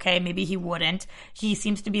he'd be okay. Maybe he wouldn't. He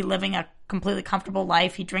seems to be living a completely comfortable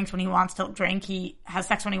life. He drinks when he wants to drink. He has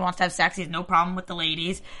sex when he wants to have sex. He has no problem with the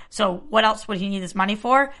ladies. So what else would he need this money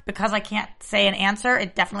for? Because I can't say an answer,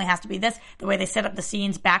 it definitely has to be this. The way they set up the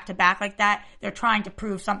scenes back to back like that, they're trying to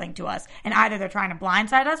prove something to us. And either they're trying to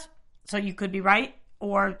blindside us, so you could be right,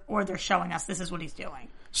 or they're showing us this is what he's doing.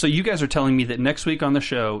 So you guys are telling me that next week on the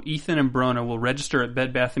show, Ethan and Brona will register at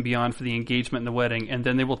Bed Bath & Beyond for the engagement and the wedding, and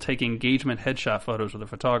then they will take engagement headshot photos with a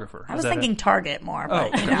photographer. I was thinking Target more.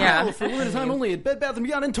 But, okay. Yeah. Oh, for limited time only at Bed Bath &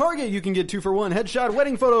 Beyond and Target, you can get 2-for-1 headshot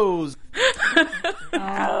wedding photos.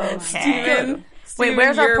 Okay. Steven, Wait,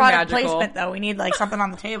 where's our you're product magical. placement, though? We need, something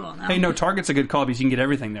on the table now. Hey, no, Target's a good call because you can get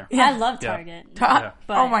everything there. I love Target. Yeah.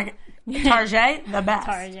 But Oh, my God. Target, the best.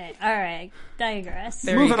 Target. All right, digress.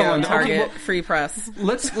 There Moving you go, on. Target, Okay, free press.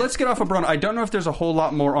 Let's get off of Brona. I don't know if there's a whole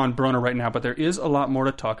lot more on Brona right now, but there is a lot more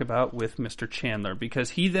to talk about with Mr. Chandler, because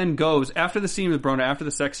he then goes, after the scene with Brona, after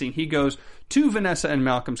the sex scene, he goes to Vanessa and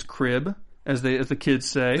Malcolm's crib, as the kids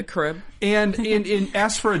say. The crib. And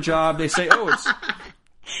asks for a job. They say, oh, it's...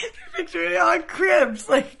 Picture it on cribs,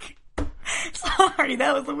 sorry,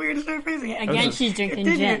 that was the weirdest way of phrasing it. Again, she's drinking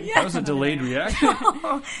gin. That was a delayed reaction.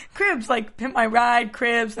 Cribs, like Pimp My Ride,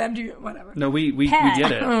 Cribs, MG, whatever. No, we Pad.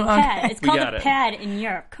 get it. Pad. It's We called got a it. pad in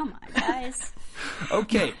Europe. Come on, guys.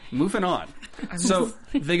 Okay, moving on. So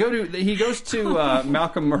he goes to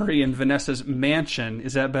Malcolm Murray and Vanessa's mansion.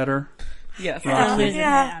 Is that better? Yes. We're losing it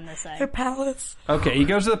on this Their side. palace. Okay, he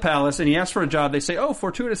goes to the palace and he asks for a job. They say, "Oh,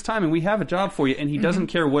 fortuitous timing. We have a job for you," and he doesn't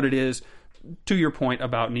care what it is. To your point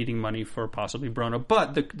about needing money for possibly Bruno,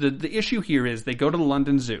 but the issue here is they go to the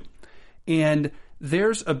London Zoo, and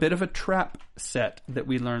there's a bit of a trap set that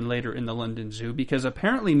we learn later in the London Zoo because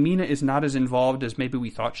apparently Mina is not as involved as maybe we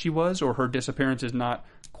thought she was, or her disappearance is not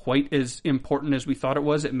quite as important as we thought it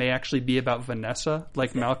was. It may actually be about Vanessa,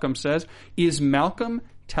 like Malcolm says. Is Malcolm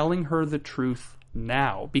telling her the truth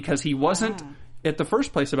now? Because he wasn't at the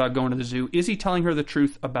first place about going to the zoo. Is he telling her the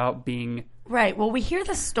truth about being... Right. Well, we hear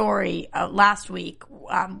the story last week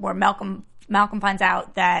where Malcolm finds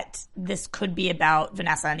out that this could be about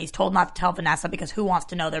Vanessa, and he's told not to tell Vanessa because who wants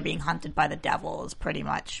to know they're being hunted by the devil is pretty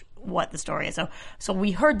much what the story is. So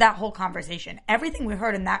we heard that whole conversation. Everything we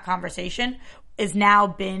heard in that conversation is now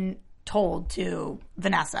been told to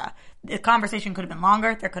Vanessa. The conversation could have been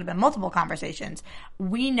longer. There could have been multiple conversations.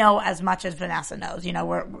 We know as much as Vanessa knows. You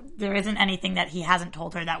know, there isn't anything that he hasn't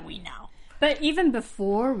told her that we know. But even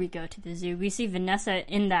before we go to the zoo, we see Vanessa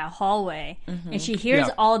in that hallway, and she hears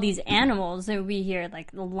all these animals that we hear,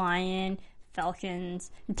 like the lion, falcons,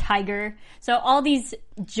 tiger. So all these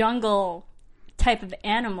jungle type of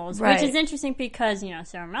animals, Right. which is interesting because, you know,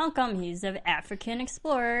 Sir Malcolm, he's an African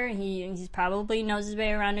explorer. He's probably knows his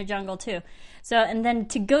way around the jungle too. So, and then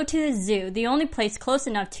to go to the zoo, the only place close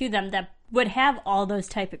enough to them that would have all those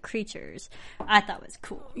type of creatures, I thought was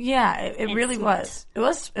cool. Yeah, it really smart.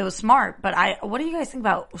 was. It was smart. But what do you guys think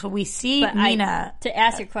about? So we see But Mina. to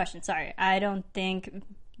ask your question, sorry, I don't think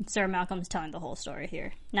Sir Malcolm's telling the whole story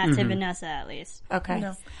here. Not to Vanessa, at least. Okay.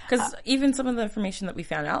 No, because even some of the information that we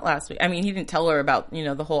found out last week, I mean, he didn't tell her about, you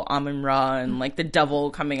know, the whole Amun-Ra and like the devil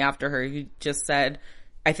coming after her. He just said,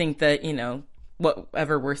 I think that, you know,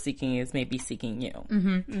 whatever we're seeking is maybe seeking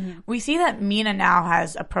you. We see that Mina now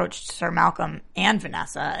has approached Sir Malcolm and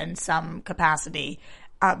Vanessa in some capacity,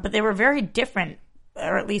 but they were very different,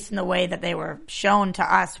 or at least in the way that they were shown to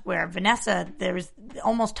us, where Vanessa, there was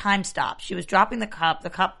almost time stop. She was dropping the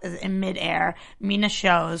cup is in midair, Mina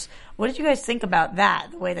shows. What did you guys think about that,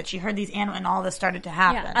 the way that she heard these animals and all this started to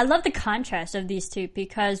happen? Yeah, I love the contrast of these two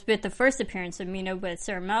because with the first appearance of Mina with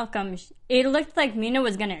Sir Malcolm, it looked like Mina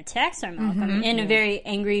was going to attack Sir Malcolm in a very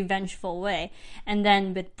angry, vengeful way. And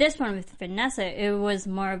then with this one with Vanessa, it was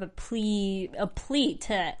more of a plea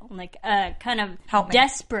to like a kind of Help me.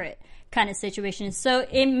 desperate kind of situation. So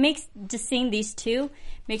it makes, just seeing these two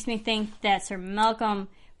makes me think that Sir Malcolm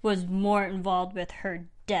was more involved with her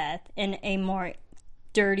death in a more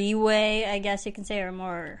dirty way, I guess you can say, or a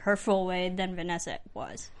more hurtful way than Vanessa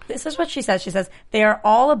was. This is what she says. She says, they are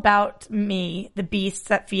all about me, the beasts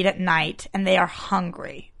that feed at night, and they are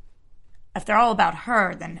hungry. If they're all about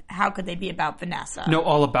her, then how could they be about Vanessa? No,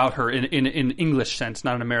 all about her in English sense,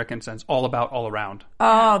 not an American sense. All about, all around.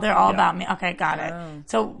 Oh, they're all about me. Okay, got it.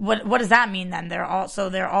 So what does that mean then? They're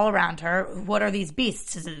all around her. What are these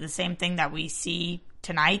beasts? Is it the same thing that we see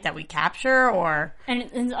tonight that we capture, or?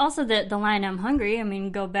 And also the line, I'm hungry. I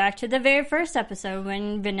mean, go back to the very first episode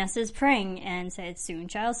when Vanessa's praying and said, soon,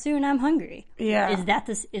 child, soon, I'm hungry. Yeah.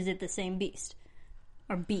 Is it the same beast?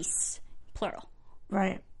 Or beasts, plural?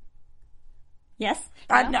 Right. Yes?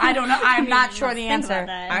 I don't know. I'm not sure Let's the think about answer.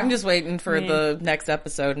 that. I'm just waiting for the next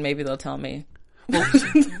episode. Maybe they'll tell me.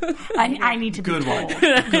 I need to be Good one.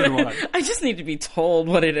 told. Good one. I just need to be told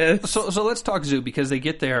what it is. So let's talk zoo, because they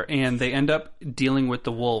get there and they end up dealing with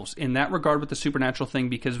the wolves. In that regard with the supernatural thing,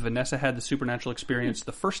 because Vanessa had the supernatural experience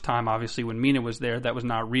the first time, obviously, when Mina was there, that was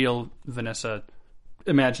not real. Vanessa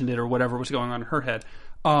imagined it or whatever was going on in her head.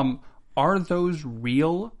 Are those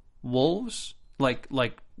real wolves? Like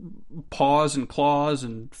paws and claws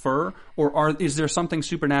and fur? Or is there something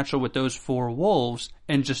supernatural with those 4 wolves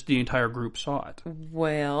and just the entire group saw it?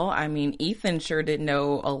 Well, I mean, Ethan sure did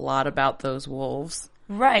know a lot about those wolves.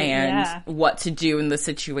 Right. And what to do in the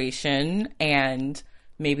situation. And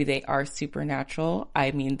maybe they are supernatural. I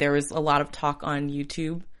mean, there was a lot of talk on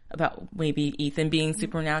YouTube about maybe Ethan being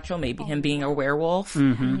supernatural, maybe him being a werewolf.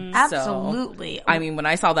 Absolutely. I mean, when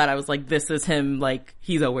I saw that, I was like, this is him, like,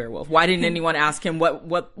 he's a werewolf. Why didn't anyone ask him, what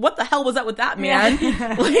the hell was that with that, man?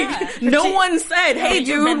 Like, no one said, hey, you've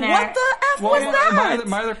dude, been there. what the F was that?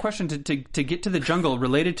 My other question, to get to the jungle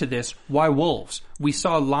related to this, why wolves? we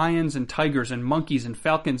saw lions and tigers and monkeys and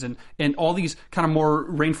falcons and all these kind of more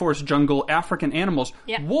rainforest jungle African animals.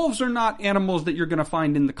 Yeah. Wolves are not animals that you're going to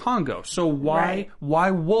find in the Congo. So why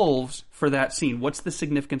wolves for that scene? What's the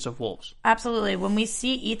significance of wolves? Absolutely. When we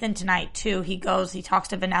see Ethan tonight too, he talks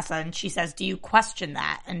to Vanessa and she says, "Do you question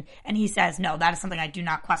that?" And he says, "No, that is something I do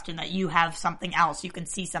not question, that you have something else. You can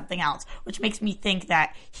see something else," which makes me think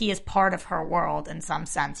that he is part of her world in some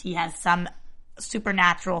sense. He has some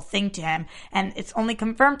supernatural thing to him, and it's only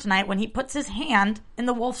confirmed tonight when he puts his hand in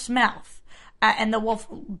the wolf's mouth, and the wolf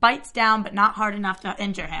bites down, but not hard enough to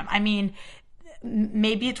injure him. I mean,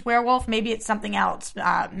 maybe it's werewolf, maybe it's something else.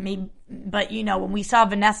 But when we saw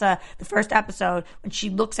Vanessa the first episode, when she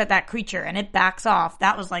looks at that creature and it backs off,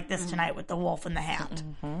 that was like this tonight with the wolf in the hand.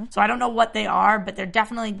 Mm-hmm. So I don't know what they are, but they're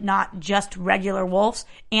definitely not just regular wolves,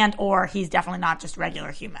 or he's definitely not just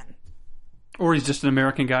regular human. Or he's just an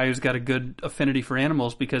American guy who's got a good affinity for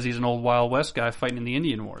animals because he's an old Wild West guy fighting in the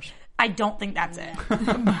Indian Wars. I don't think that's it.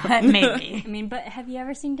 But maybe. I mean, but have you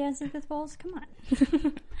ever seen Dances with Wolves? Come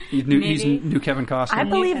on. He's new Kevin Costner. I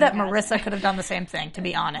believe that Marissa could have done the same thing, to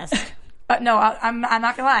be honest. But no, I'm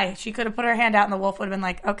not gonna lie. She could have put her hand out and the wolf would have been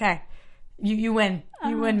like, "Okay, you win.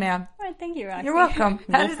 You win, ma'am." All right, thank you, Roxy. You're welcome.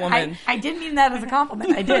 Wolf woman. I did mean that as a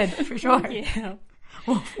compliment. I did, for sure. Yeah.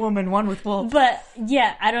 Wolf woman, one with wolf. But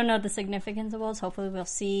yeah, I don't know the significance of wolves. Hopefully we'll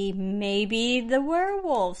see maybe the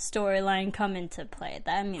werewolf storyline come into play.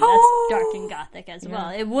 That's dark and gothic as well.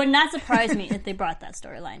 It would not surprise me if they brought that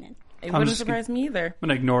storyline in. It wouldn't surprise me either. I'm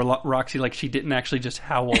going to ignore Roxy like she didn't actually just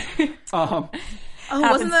howl.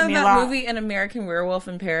 Wasn't that movie An American Werewolf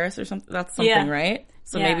in Paris or something? That's something, right?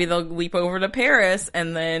 So maybe they'll leap over to Paris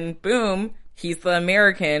and then boom, he's the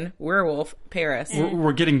American werewolf Paris.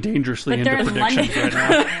 We're getting dangerously into predictions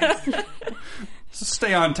right now. So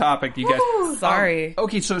stay on topic, you guys. Sorry.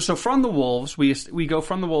 Okay, so from the wolves, we go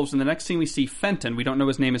from the wolves, and the next scene we see Fenton. We don't know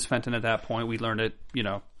his name is Fenton at that point. We learned it,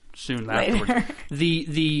 soon afterwards.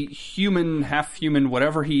 The human, half human,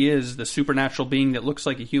 whatever he is, the supernatural being that looks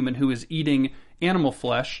like a human who is eating animal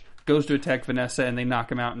flesh, goes to attack Vanessa, and they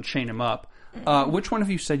knock him out and chain him up. Which one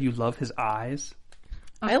of you said you love his eyes?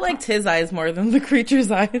 I liked his eyes more than the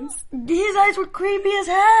creature's eyes. His eyes were creepy as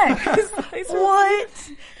heck.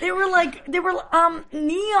 What? They were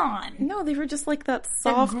neon. No, they were just like that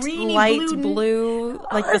soft, light blue,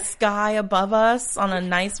 like the sky above us on a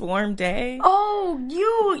nice warm day. Oh,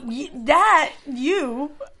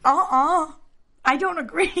 I don't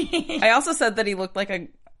agree. I also said that he looked like a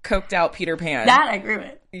coked out Peter Pan. That I agree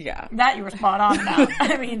with. Yeah. That you were spot on about.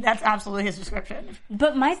 I mean, that's absolutely his description.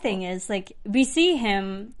 But my thing is, we see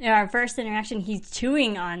him, in our first interaction, he's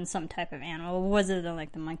chewing on some type of animal. Was it the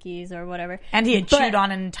monkeys or whatever? And he had chewed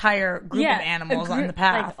on an entire group of animals on the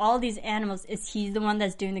path. Like, all these animals, is he the one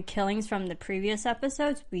that's doing the killings from the previous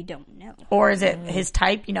episodes? We don't know. Or is it his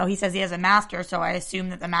type? He says he has a master, so I assume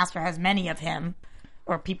that the master has many of him,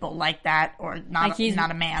 or people like that, or not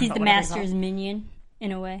a man. He's the master's minion.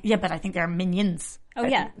 In a way. Yeah, but I think there are minions. Oh,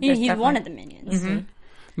 yeah. He's one of the minions. Mm-hmm.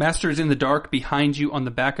 Master is in the dark, behind you, on the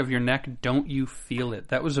back of your neck. Don't you feel it?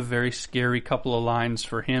 That was a very scary couple of lines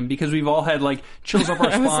for him, because we've all had, chills up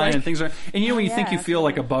our spine and things. And when you think you feel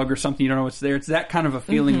like a bug or something, you don't know what's there. It's that kind of a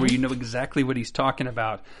feeling where you know exactly what he's talking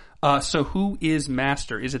about. So who is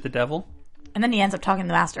Master? Is it the devil? And then he ends up talking to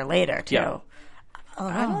the Master later, too. Yeah.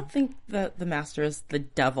 I don't think that the Master is the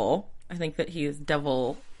devil. I think that he is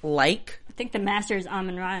devil-like. I think the Master is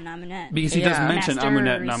Amun-Ra and Amunet. Because he does mention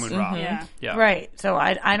Amunet and Amun-Ra. Mm-hmm. Yeah. Right. So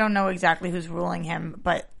I don't know exactly who's ruling him,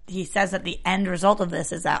 but he says that the end result of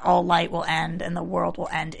this is that all light will end and the world will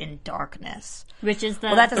end in darkness. Which is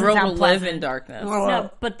that the world will live in darkness.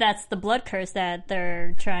 No, but that's the blood curse that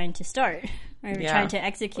they're trying to start. Or trying to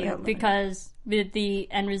execute, because with the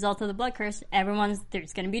end result of the blood curse,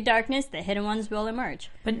 there's going to be darkness, the hidden ones will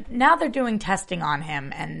emerge. But now they're doing testing on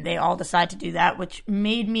him, and they all decide to do that, which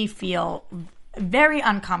made me feel very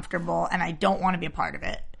uncomfortable, and I don't want to be a part of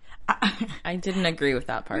it. I didn't agree with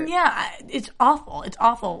that part. Yeah, it's awful. It's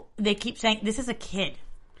awful. They keep saying, this is a kid.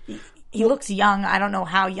 He looks young. I don't know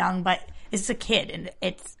how young, but this is a kid, and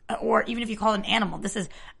or even if you call it an animal, this is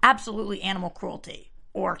absolutely animal cruelty.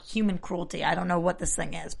 Or human cruelty. I don't know what this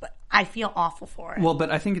thing is, but I feel awful for it. Well,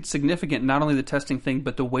 but I think it's significant, not only the testing thing,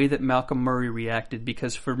 but the way that Malcolm Murray reacted,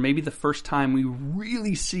 because for maybe the first time we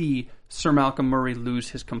really see Sir Malcolm Murray lose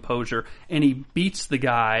his composure, and he beats the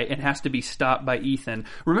guy and has to be stopped by Ethan.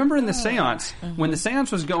 Remember in the seance, when the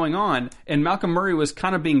seance was going on, and Malcolm Murray was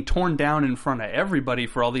kind of being torn down in front of everybody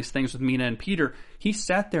for all these things with Mina and Peter, he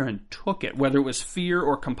sat there and took it, whether it was fear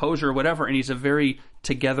or composure or whatever, and he's a very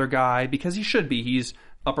together guy, because he should be. He's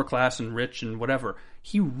upper class and rich and whatever.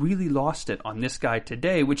 He really lost it on this guy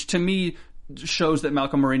today, which to me shows that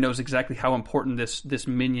Malcolm Murray knows exactly how important this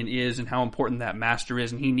minion is and how important that master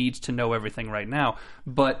is, and he needs to know everything right now.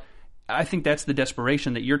 But I think that's the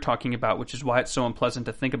desperation that you're talking about, which is why it's so unpleasant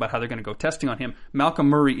to think about how they're going to go testing on him. Malcolm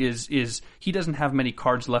Murray is he doesn't have many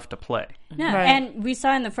cards left to play. No, and we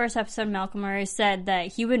saw in the first episode, Malcolm Murray said that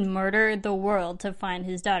he would murder the world to find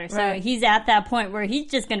his daughter. So he's at that point where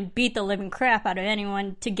he's just going to beat the living crap out of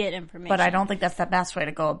anyone to get information. But I don't think that's the best way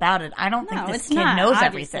to go about it. I don't think this kid not, knows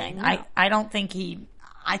obviously, everything. no. I don't think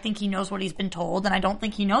I think he knows what he's been told, and I don't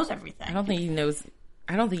think he knows everything. I don't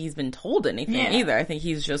think he's been told anything either. I think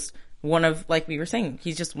he's just one of, like we were saying,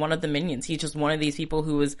 he's just one of the minions. He's just one of these people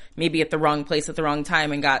who was maybe at the wrong place at the wrong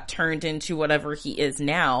time and got turned into whatever he is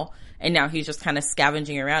now. And now he's just kind of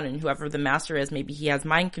scavenging around, and whoever the master is, maybe he has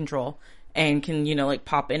mind control and can, like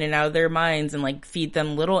pop in and out of their minds and like feed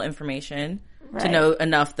them little information to know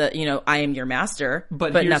enough that, I am your master,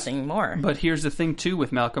 but nothing more. But here's the thing too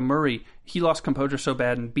with Malcolm Murray. He lost composure so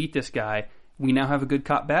bad and beat this guy. We now have a good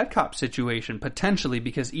cop, bad cop situation, potentially,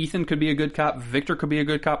 because Ethan could be a good cop, Victor could be a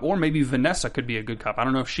good cop, or maybe Vanessa could be a good cop. I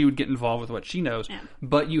don't know if she would get involved with what she knows. Yeah.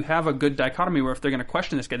 But you have a good dichotomy where if they're going to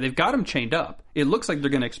question this guy, they've got him chained up. It looks like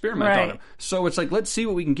they're going to experiment on him. So it's like, let's see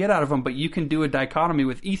what we can get out of him, but you can do a dichotomy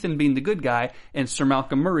with Ethan being the good guy and Sir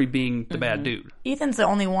Malcolm Murray being the bad dude. Ethan's the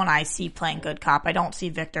only one I see playing good cop. I don't see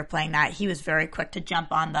Victor playing that. He was very quick to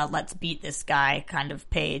jump on the let's beat this guy kind of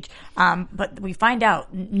page. But we find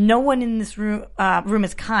out no one in this room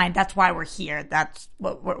is kind. That's why we're here. That's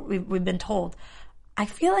what we've been told. I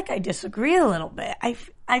feel like I disagree a little bit.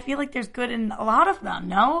 I feel like there's good in a lot of them,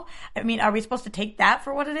 no? I mean, are we supposed to take that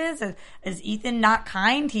for what it is? Is Ethan not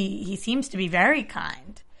kind? He seems to be very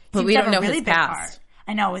kind. But we don't know his past.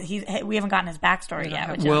 I know, we haven't gotten his backstory yet,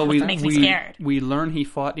 which makes me scared. We learn he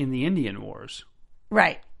fought in the Indian Wars.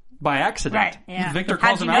 Right. By accident. Right. Yeah. Victor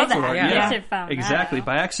calls him out for it. Victor found exactly, out.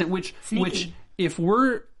 By accident, which if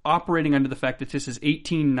we're operating under the fact that this is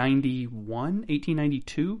 1891,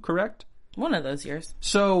 1892, correct? One of those years.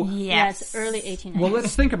 So yes, early 1890s. Well,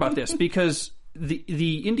 let's think about this, because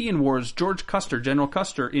the Indian Wars, George Custer, General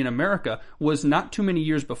Custer in America, was not too many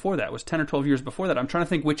years before that. It was 10 or 12 years before that. I'm trying to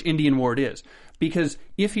think which Indian War it is. Because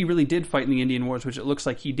if he really did fight in the Indian Wars, which it looks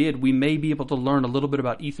like he did, we may be able to learn a little bit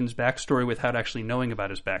about Ethan's backstory without actually knowing about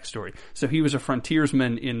his backstory. So he was a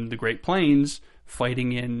frontiersman in the Great Plains,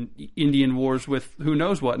 fighting in Indian Wars with who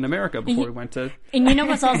knows what in America before he went to... And you know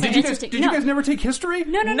what's also interesting? Did you guys never take history?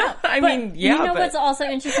 No. I mean, yeah, you know what's also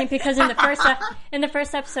interesting? Because in the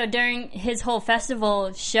first episode, during his whole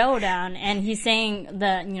festival showdown, and he's saying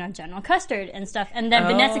the, General Custard and stuff, and then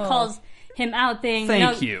Vanessa calls him out being,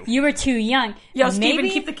 Thank you. You were too young. Yo, Steven,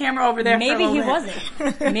 keep the camera over there Maybe for a he little bit.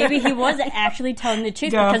 wasn't. Maybe he wasn't actually telling the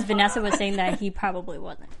truth because Vanessa was saying that he probably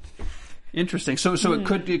wasn't. Interesting. So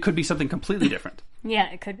it could be something completely different. Yeah,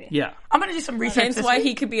 it could be. Yeah. I'm going to do some research. Hence why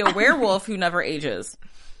he could be a werewolf who never ages.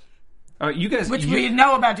 You guys, we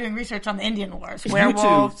know about doing research on the Indian Wars.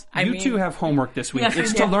 Werewolves. You two have homework this week. Yes,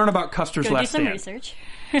 it's we to do. learn about Custer's Go do last some stand. research.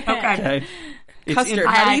 Okay. It's Custard.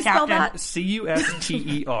 How do you spell Captain. that?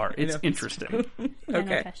 Custer. It's interesting.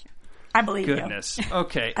 Okay. I believe Goodness.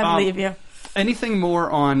 Okay. I believe you. Anything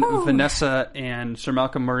more on Vanessa and Sir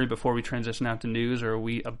Malcolm Murray before we transition out to news, or are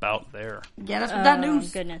we about there? Get us with that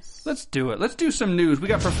news. Goodness. Let's do it. Let's do some news. We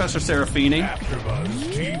got Professor Serafini. AfterBuzz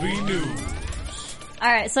TV News.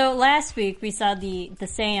 All right, so last week we saw the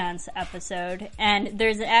Seance episode, and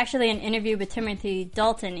there's actually an interview with Timothy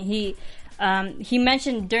Dalton. He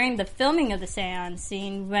mentioned during the filming of the Seance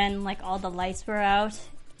scene when all the lights were out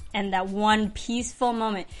and that one peaceful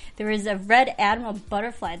moment, there was a red admiral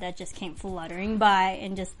butterfly that just came fluttering by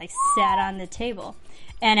and just sat on the table.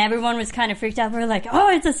 And everyone was kind of freaked out. We were like, oh,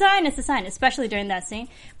 it's a sign, especially during that scene.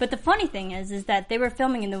 But the funny thing is that they were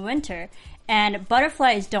filming in the winter, and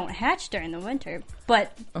butterflies don't hatch during the winter.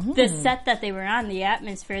 But the set that they were on, the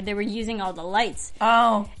atmosphere, they were using all the lights.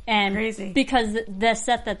 Oh, and crazy. Because the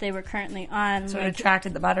set that they were currently on... So it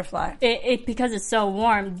attracted the butterfly. Because it's so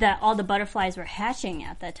warm that all the butterflies were hatching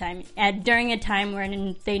at that time, during a time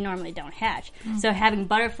when they normally don't hatch. So having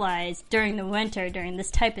butterflies during the winter, during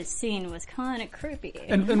this type of scene, was kind of creepy.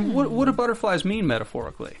 And what do butterflies mean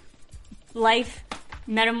metaphorically? Life,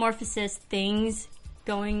 metamorphosis, things...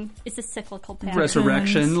 it's a cyclical pattern.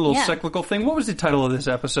 Resurrection, a little cyclical thing. What was the title of this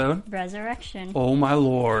episode? Resurrection. Oh my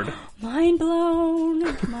lord. Mind blown.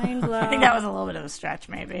 Mind blown. I think that was a little bit of a stretch,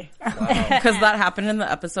 maybe. Because that happened in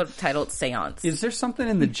the episode titled Seance. Is there something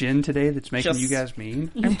in the gin today that's making you guys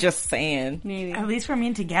mean? I'm just saying. Maybe. At least we're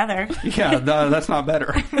mean together. Yeah, that's not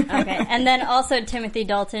better. Okay, and then also Timothy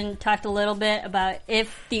Dalton talked a little bit about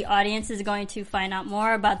if the audience is going to find out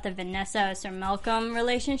more about the Vanessa Sir Malcolm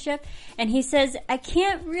relationship, and he says, I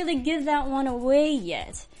can't really give that one away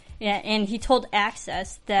yet. Yeah, and he told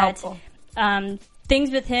Access that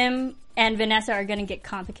things with him and Vanessa are going to get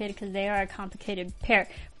complicated because they are a complicated pair.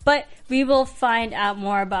 But we will find out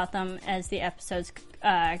more about them as the episodes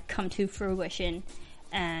come to fruition.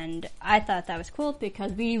 And I thought that was cool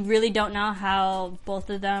because we really don't know how both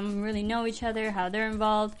of them really know each other, how they're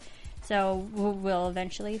involved. So we'll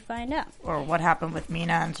eventually find out. Or what happened with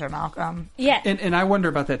Mina and Sir Malcolm. Yeah. And I wonder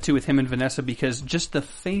about that too with him and Vanessa, because just the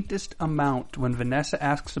faintest amount when Vanessa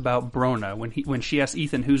asks about Brona, when she asks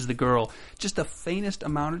Ethan who's the girl, just the faintest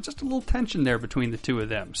amount of just a little tension there between the two of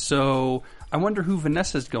them. So I wonder who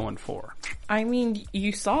Vanessa's going for. I mean,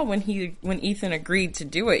 you saw when Ethan agreed to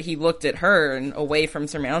do it, he looked at her and away from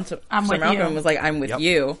Sir Malcolm and was like, "I'm with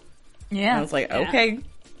you." Yeah. And I was like, okay.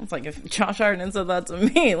 It's like, if Josh Hartnett said that to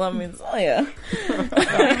me, let me tell you,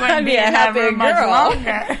 I'd be a happy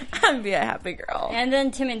girl. I'd be a happy girl. And then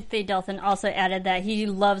Timothy Dalton also added that he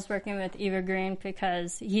loves working with Eva Green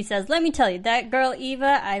because he says, "Let me tell you, that girl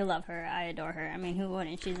Eva, I love her. I adore her. I mean, who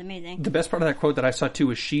wouldn't? She's amazing." The best part of that quote that I saw too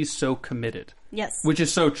is she's so committed. Yes. Which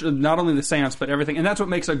is so not only the seance, but everything. And that's what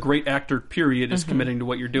makes a great actor, period, is committing to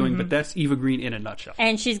what you're doing. But that's Eva Green in a nutshell.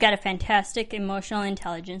 And she's got a fantastic emotional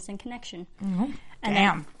intelligence and connection. Mm-hmm. And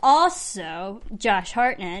then also, Josh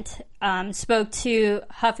Hartnett spoke to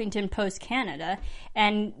Huffington Post Canada,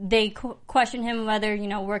 and they questioned him whether,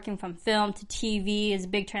 working from film to TV is a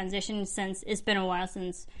big transition since it's been a while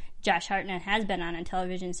since Josh Hartnett has been on a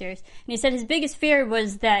television series. And he said his biggest fear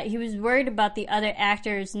was that he was worried about the other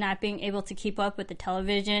actors not being able to keep up with the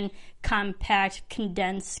television compact,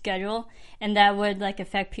 condensed schedule, and that would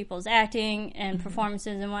affect people's acting and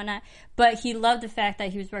performances and whatnot. But he loved the fact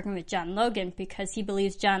that he was working with John Logan because he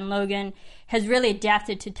believes John Logan has really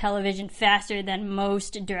adapted to television faster than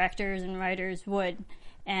most directors and writers would.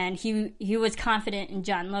 And he was confident in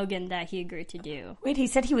John Logan that he agreed to do. Wait, he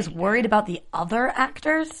said he was worried about the other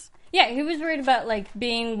actors? Yeah, he was worried about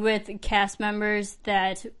being with cast members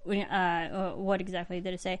that what exactly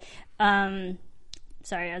did it say?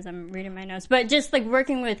 Sorry, as I'm reading my notes, but just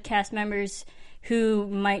working with cast members who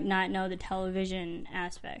might not know the television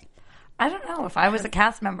aspect. I don't know. If I was a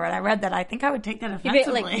cast member and I read that, I think I would take that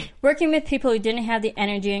offensively. Working with people who didn't have the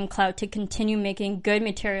energy and clout to continue making good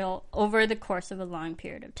material over the course of a long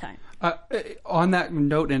period of time. On that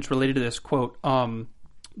note, and it's related to this quote,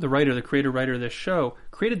 the creator-writer of this show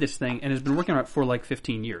created this thing and has been working on it for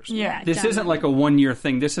 15 years. Yeah, this isn't a 1-year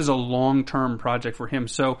thing. This is a long-term project for him.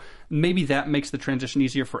 So maybe that makes the transition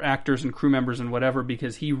easier for actors and crew members and whatever,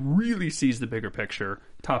 because he really sees the bigger picture,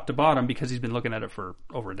 top to bottom, because he's been looking at it for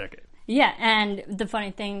over a decade. Yeah, and the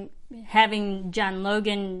funny thing, having John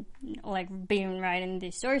Logan being writing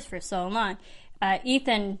these stories for so long,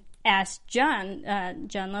 Ethan asked John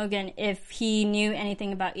Logan if he knew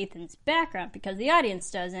anything about Ethan's background, because the audience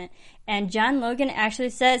doesn't. And John Logan actually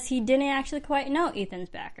says he didn't actually quite know Ethan's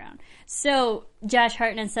background. So Josh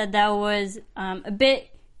Hartnett said that was a bit...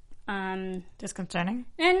 disconcerting?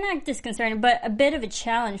 And not disconcerting, but a bit of a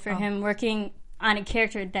challenge for him working on a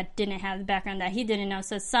character that didn't have the background that he didn't know.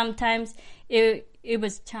 So sometimes it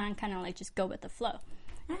was trying to kind of just go with the flow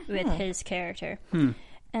with his character.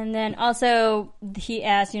 And then also he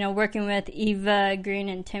asked, working with Eva Green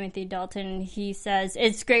and Timothy Dalton, he says,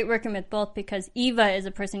 it's great working with both because Eva is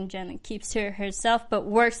a person who generally keeps to herself but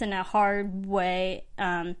works in a hard way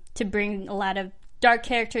to bring a lot of dark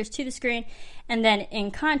characters to the screen. And then in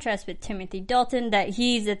contrast with Timothy Dalton, that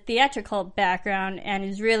he's a theatrical background and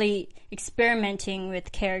is really experimenting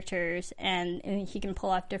with characters, and he can pull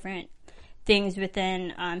off different things within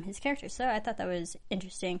his character. So I thought that was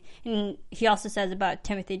interesting. And he also says about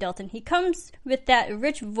Timothy Dalton, he comes with that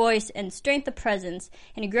rich voice and strength of presence,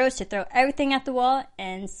 and he grows to throw everything at the wall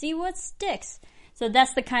and see what sticks. So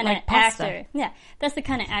that's the kind of actor. Yeah, that's the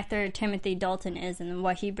kind of actor Timothy Dalton is and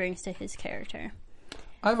what he brings to his character.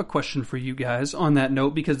 I have a question for you guys on that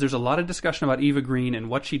note, because there's a lot of discussion about Eva Green and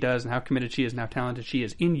what she does and how committed she is and how talented she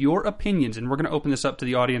is. In your opinions, and we're going to open this up to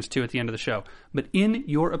the audience too at the end of the show, but in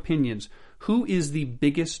your opinions, who is the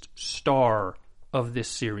biggest star of this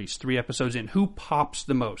series, 3 episodes in? Who pops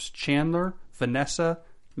the most? Chandler, Vanessa,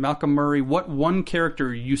 Malcolm Murray? What one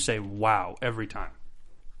character you say, wow, every time?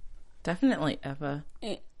 Definitely Eva.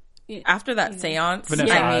 After that seance,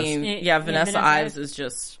 Vanessa Ives. Vanessa Ives is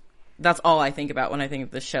just... That's all I think about when I think of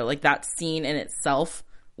the show. That scene in itself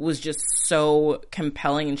was just so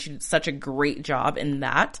compelling, and she did such a great job in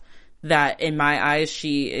that in my eyes,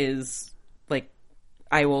 she is,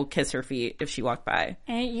 I will kiss her feet if she walked by.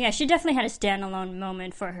 And yeah, she definitely had a standalone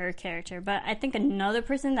moment for her character. But I think another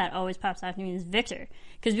person that always pops out to me is Victor,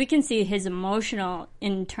 because we can see his emotional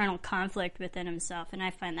internal conflict within himself, and I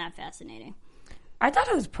find that fascinating. I thought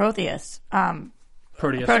it was Proteus.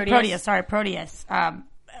 Proteus. Proteus.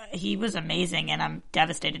 He was amazing, and I'm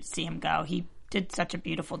devastated to see him go. He did such a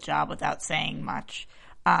beautiful job without saying much.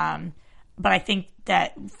 But I think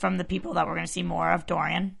that from the people that we're going to see more of,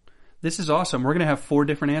 Dorian. This is awesome. We're going to have 4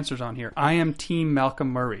 different answers on here. I am Team Malcolm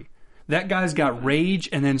Murray. That guy's got rage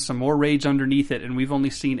and then some more rage underneath it, and we've only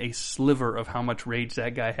seen a sliver of how much rage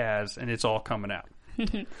that guy has, and it's all coming out.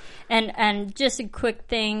 And just a quick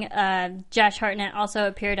thing, Josh Hartnett also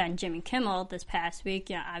appeared on Jimmy Kimmel this past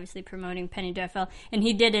week, obviously promoting Penny Dreadful, and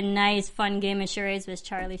he did a nice, fun game of charades with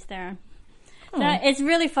Charlize Theron. So it's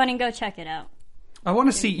really funny. Go check it out. I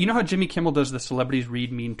want to see, you know how Jimmy Kimmel does the celebrities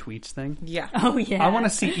read mean tweets thing? Yeah. Oh, yeah. I want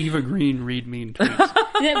to see Eva Green read mean tweets.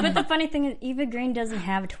 But the funny thing is, Eva Green doesn't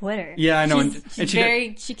have Twitter. Yeah, I know.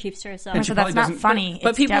 She keeps to herself. And she So that's probably not funny. But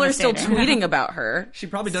It's people are still devastating. tweeting about her. She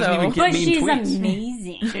probably doesn't even get But mean she's tweets.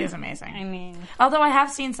 amazing. She is amazing. I mean, Although I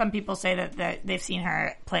have seen some people say that they've seen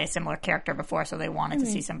her play a similar character before, so they wanted to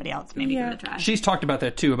see somebody else maybe give it a try. She's talked about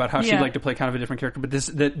that too, about how she'd Yeah. like to play kind of a different character, but this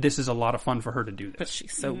is a lot of fun for her to do But this.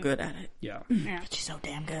 she's so good at it. Yeah. She's so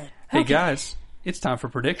damn good. Hey guys, it's time for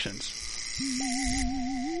predictions.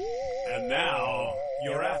 And now,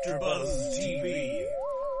 your AfterBuzz TV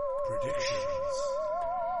predictions.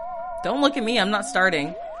 Don't look at me. I'm not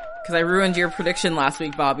starting. Because I ruined your prediction last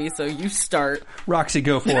week, Bobby, so you start. Roxy,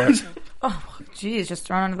 go for it. Geez, just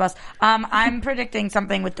thrown on the bus. I'm predicting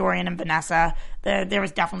something with Dorian and Vanessa. There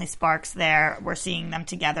was definitely sparks there. We're seeing them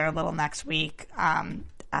together a little next week.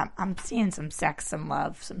 I'm seeing some sex, some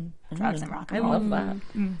love, some drugs and rock and roll. I love that.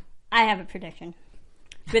 I have a prediction.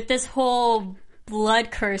 With this whole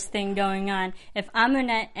blood curse thing going on, if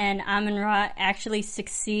Amunet and Amun-Ra actually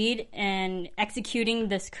succeed in executing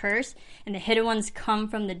this curse and the hidden ones come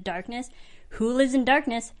from the darkness, who lives in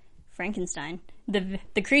darkness? Frankenstein. The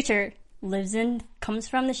creature comes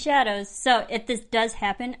from the shadows. So if this does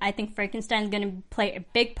happen, I think Frankenstein's going to play a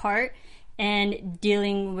big part in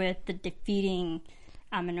dealing with the defeating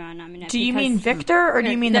Amun-Ra and Amunet. Do you mean Victor or do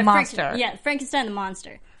you mean the monster? Yeah, Frankenstein, the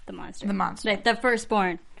monster. The monster. The monster. Like the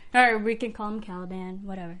firstborn. Or we can call him Caliban,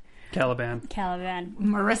 whatever. Caliban.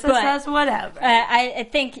 Marissa But, says whatever. I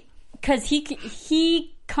think, because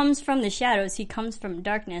he comes from the shadows, he comes from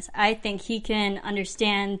darkness, I think he can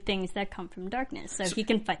understand things that come from darkness, so he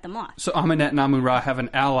can fight them off. So Amunet and Amun-Ra have an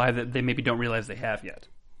ally that they maybe don't realize they have yet.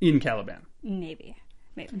 In Caliban. Maybe.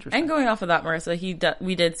 And going off of that, Marissa,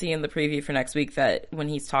 we did see in the preview for next week that when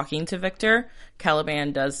he's talking to Victor,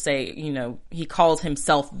 Caliban does say, he calls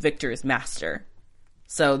himself Victor's master.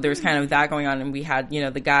 So there's kind of that going on, and we had,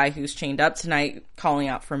 the guy who's chained up tonight calling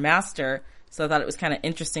out for master. So I thought it was kind of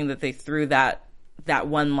interesting that they threw that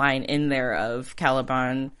one line in there of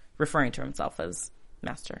Caliban referring to himself as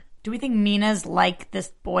master. Do we think Mina's like this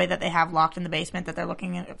boy that they have locked in the basement that they're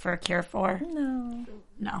looking for a cure for?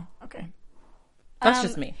 No. Okay. That's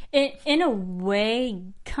just me. In a way,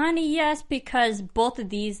 kind of yes, because both of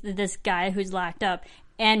this guy who's locked up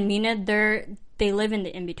and Mina, they live in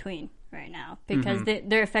the in-between right now because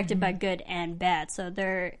they're affected by good and bad, so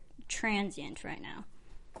they're transient right now.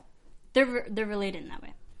 They're related in that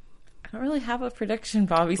way. I don't really have a prediction,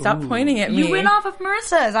 Bobby. Stop pointing at me. You went off of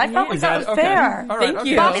Marissa's. I felt like that was fair. All right, Thank okay.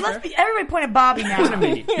 you. Bobby, everybody point at Bobby now. Point at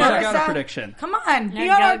me. I got a Marissa, prediction. Come on, No, be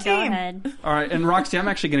on our go team. ahead. All right, and Roxy, I'm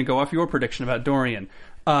actually going to go off your prediction about Dorian.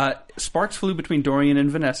 Sparks flew between Dorian and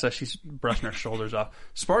Vanessa. She's brushing her shoulders off.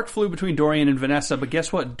 Spark flew between Dorian and Vanessa, but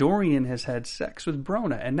guess what? Dorian has had sex with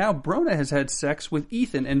Brona, and now Brona has had sex with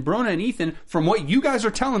Ethan. And Brona and Ethan, from what you guys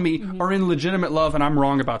are telling me, are in legitimate love, and I'm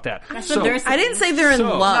wrong about that. So there's I didn't say they're in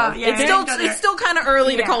love. No, yeah, It's still kind of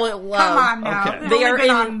early to call it love. Come on now. Okay. We've They only been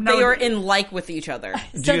are on they are in like with each other.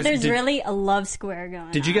 so there's really a love square going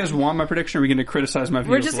on. Did you guys want my prediction, or are we going to criticize my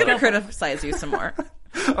view? We're of just love? going to criticize you some more.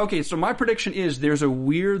 Okay, so my prediction is there's a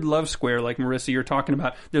weird love square like Marissa you're talking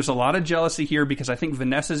about. There's a lot of jealousy here because I think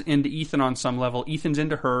Vanessa's into Ethan on some level. Ethan's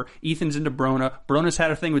into her. Ethan's into Brona. Brona's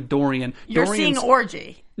had a thing with Dorian. You're seeing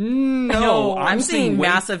orgy. No, I'm seeing way-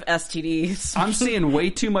 massive STDs. I'm seeing way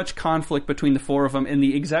too much conflict between the four of them and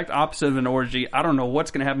the exact opposite of an orgy. I don't know what's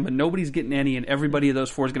going to happen, but nobody's getting any, and everybody of those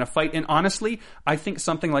four is going to fight. And honestly, I think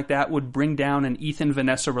something like that would bring down an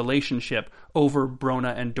Ethan-Vanessa relationship over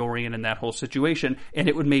Brona and Dorian in that whole situation, and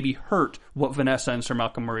it would maybe hurt what Vanessa and Sir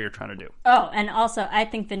Malcolm Murray are trying to do. Oh, and also, I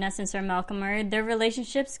think Vanessa and Sir Malcolm Murray, their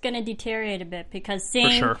relationship's going to deteriorate a bit because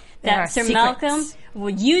seeing sure. There are that Sir secrets. Malcolm will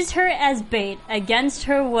use her as bait against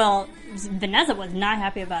her will, Vanessa was not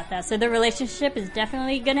happy about that. So the relationship is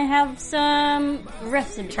definitely going to have some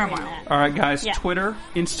rifts in between Turmoil. that. All right, guys, Yeah. Twitter,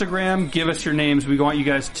 Instagram, give us your names. We want you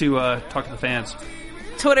guys to talk to the fans.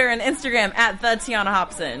 Twitter and Instagram at the Tiana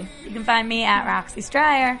Hobson. You can find me at Roxy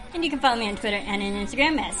Stryer. And you can follow me on Twitter and on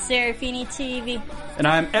Instagram at Serafini TV. And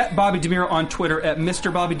I'm at Bobby DeMiro on Twitter, at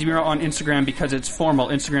Mr. Bobby DeMiro on Instagram because it's formal.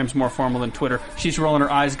 Instagram's more formal than Twitter. She's rolling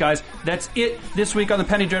her eyes, guys. That's it this week on the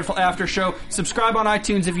Penny Dreadful After Show. Subscribe on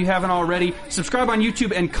iTunes if you haven't already. Subscribe on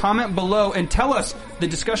YouTube and comment below and tell us. The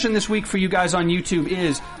discussion this week for you guys on YouTube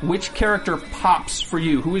is which character pops for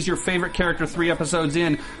you? Who is your favorite character 3 episodes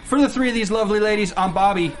in? For the 3 of these lovely ladies, I'm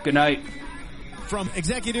Bobby. Good night. From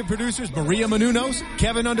executive producers Maria Menounos,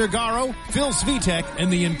 Kevin Undergaro, Phil Svitek,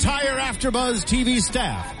 and the entire AfterBuzz TV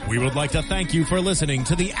staff, we would like to thank you for listening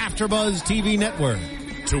to the AfterBuzz TV network.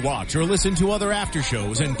 To watch or listen to other after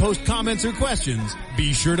shows and post comments or questions,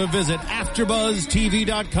 be sure to visit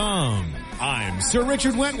AfterBuzzTV.com. I'm Sir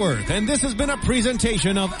Richard Wentworth, and this has been a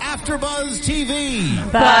presentation of AfterBuzz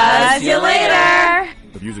TV. Buzz you later!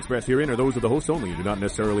 The views expressed herein are those of the hosts only and do not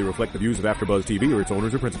necessarily reflect the views of AfterBuzz TV or its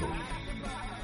owners or principals.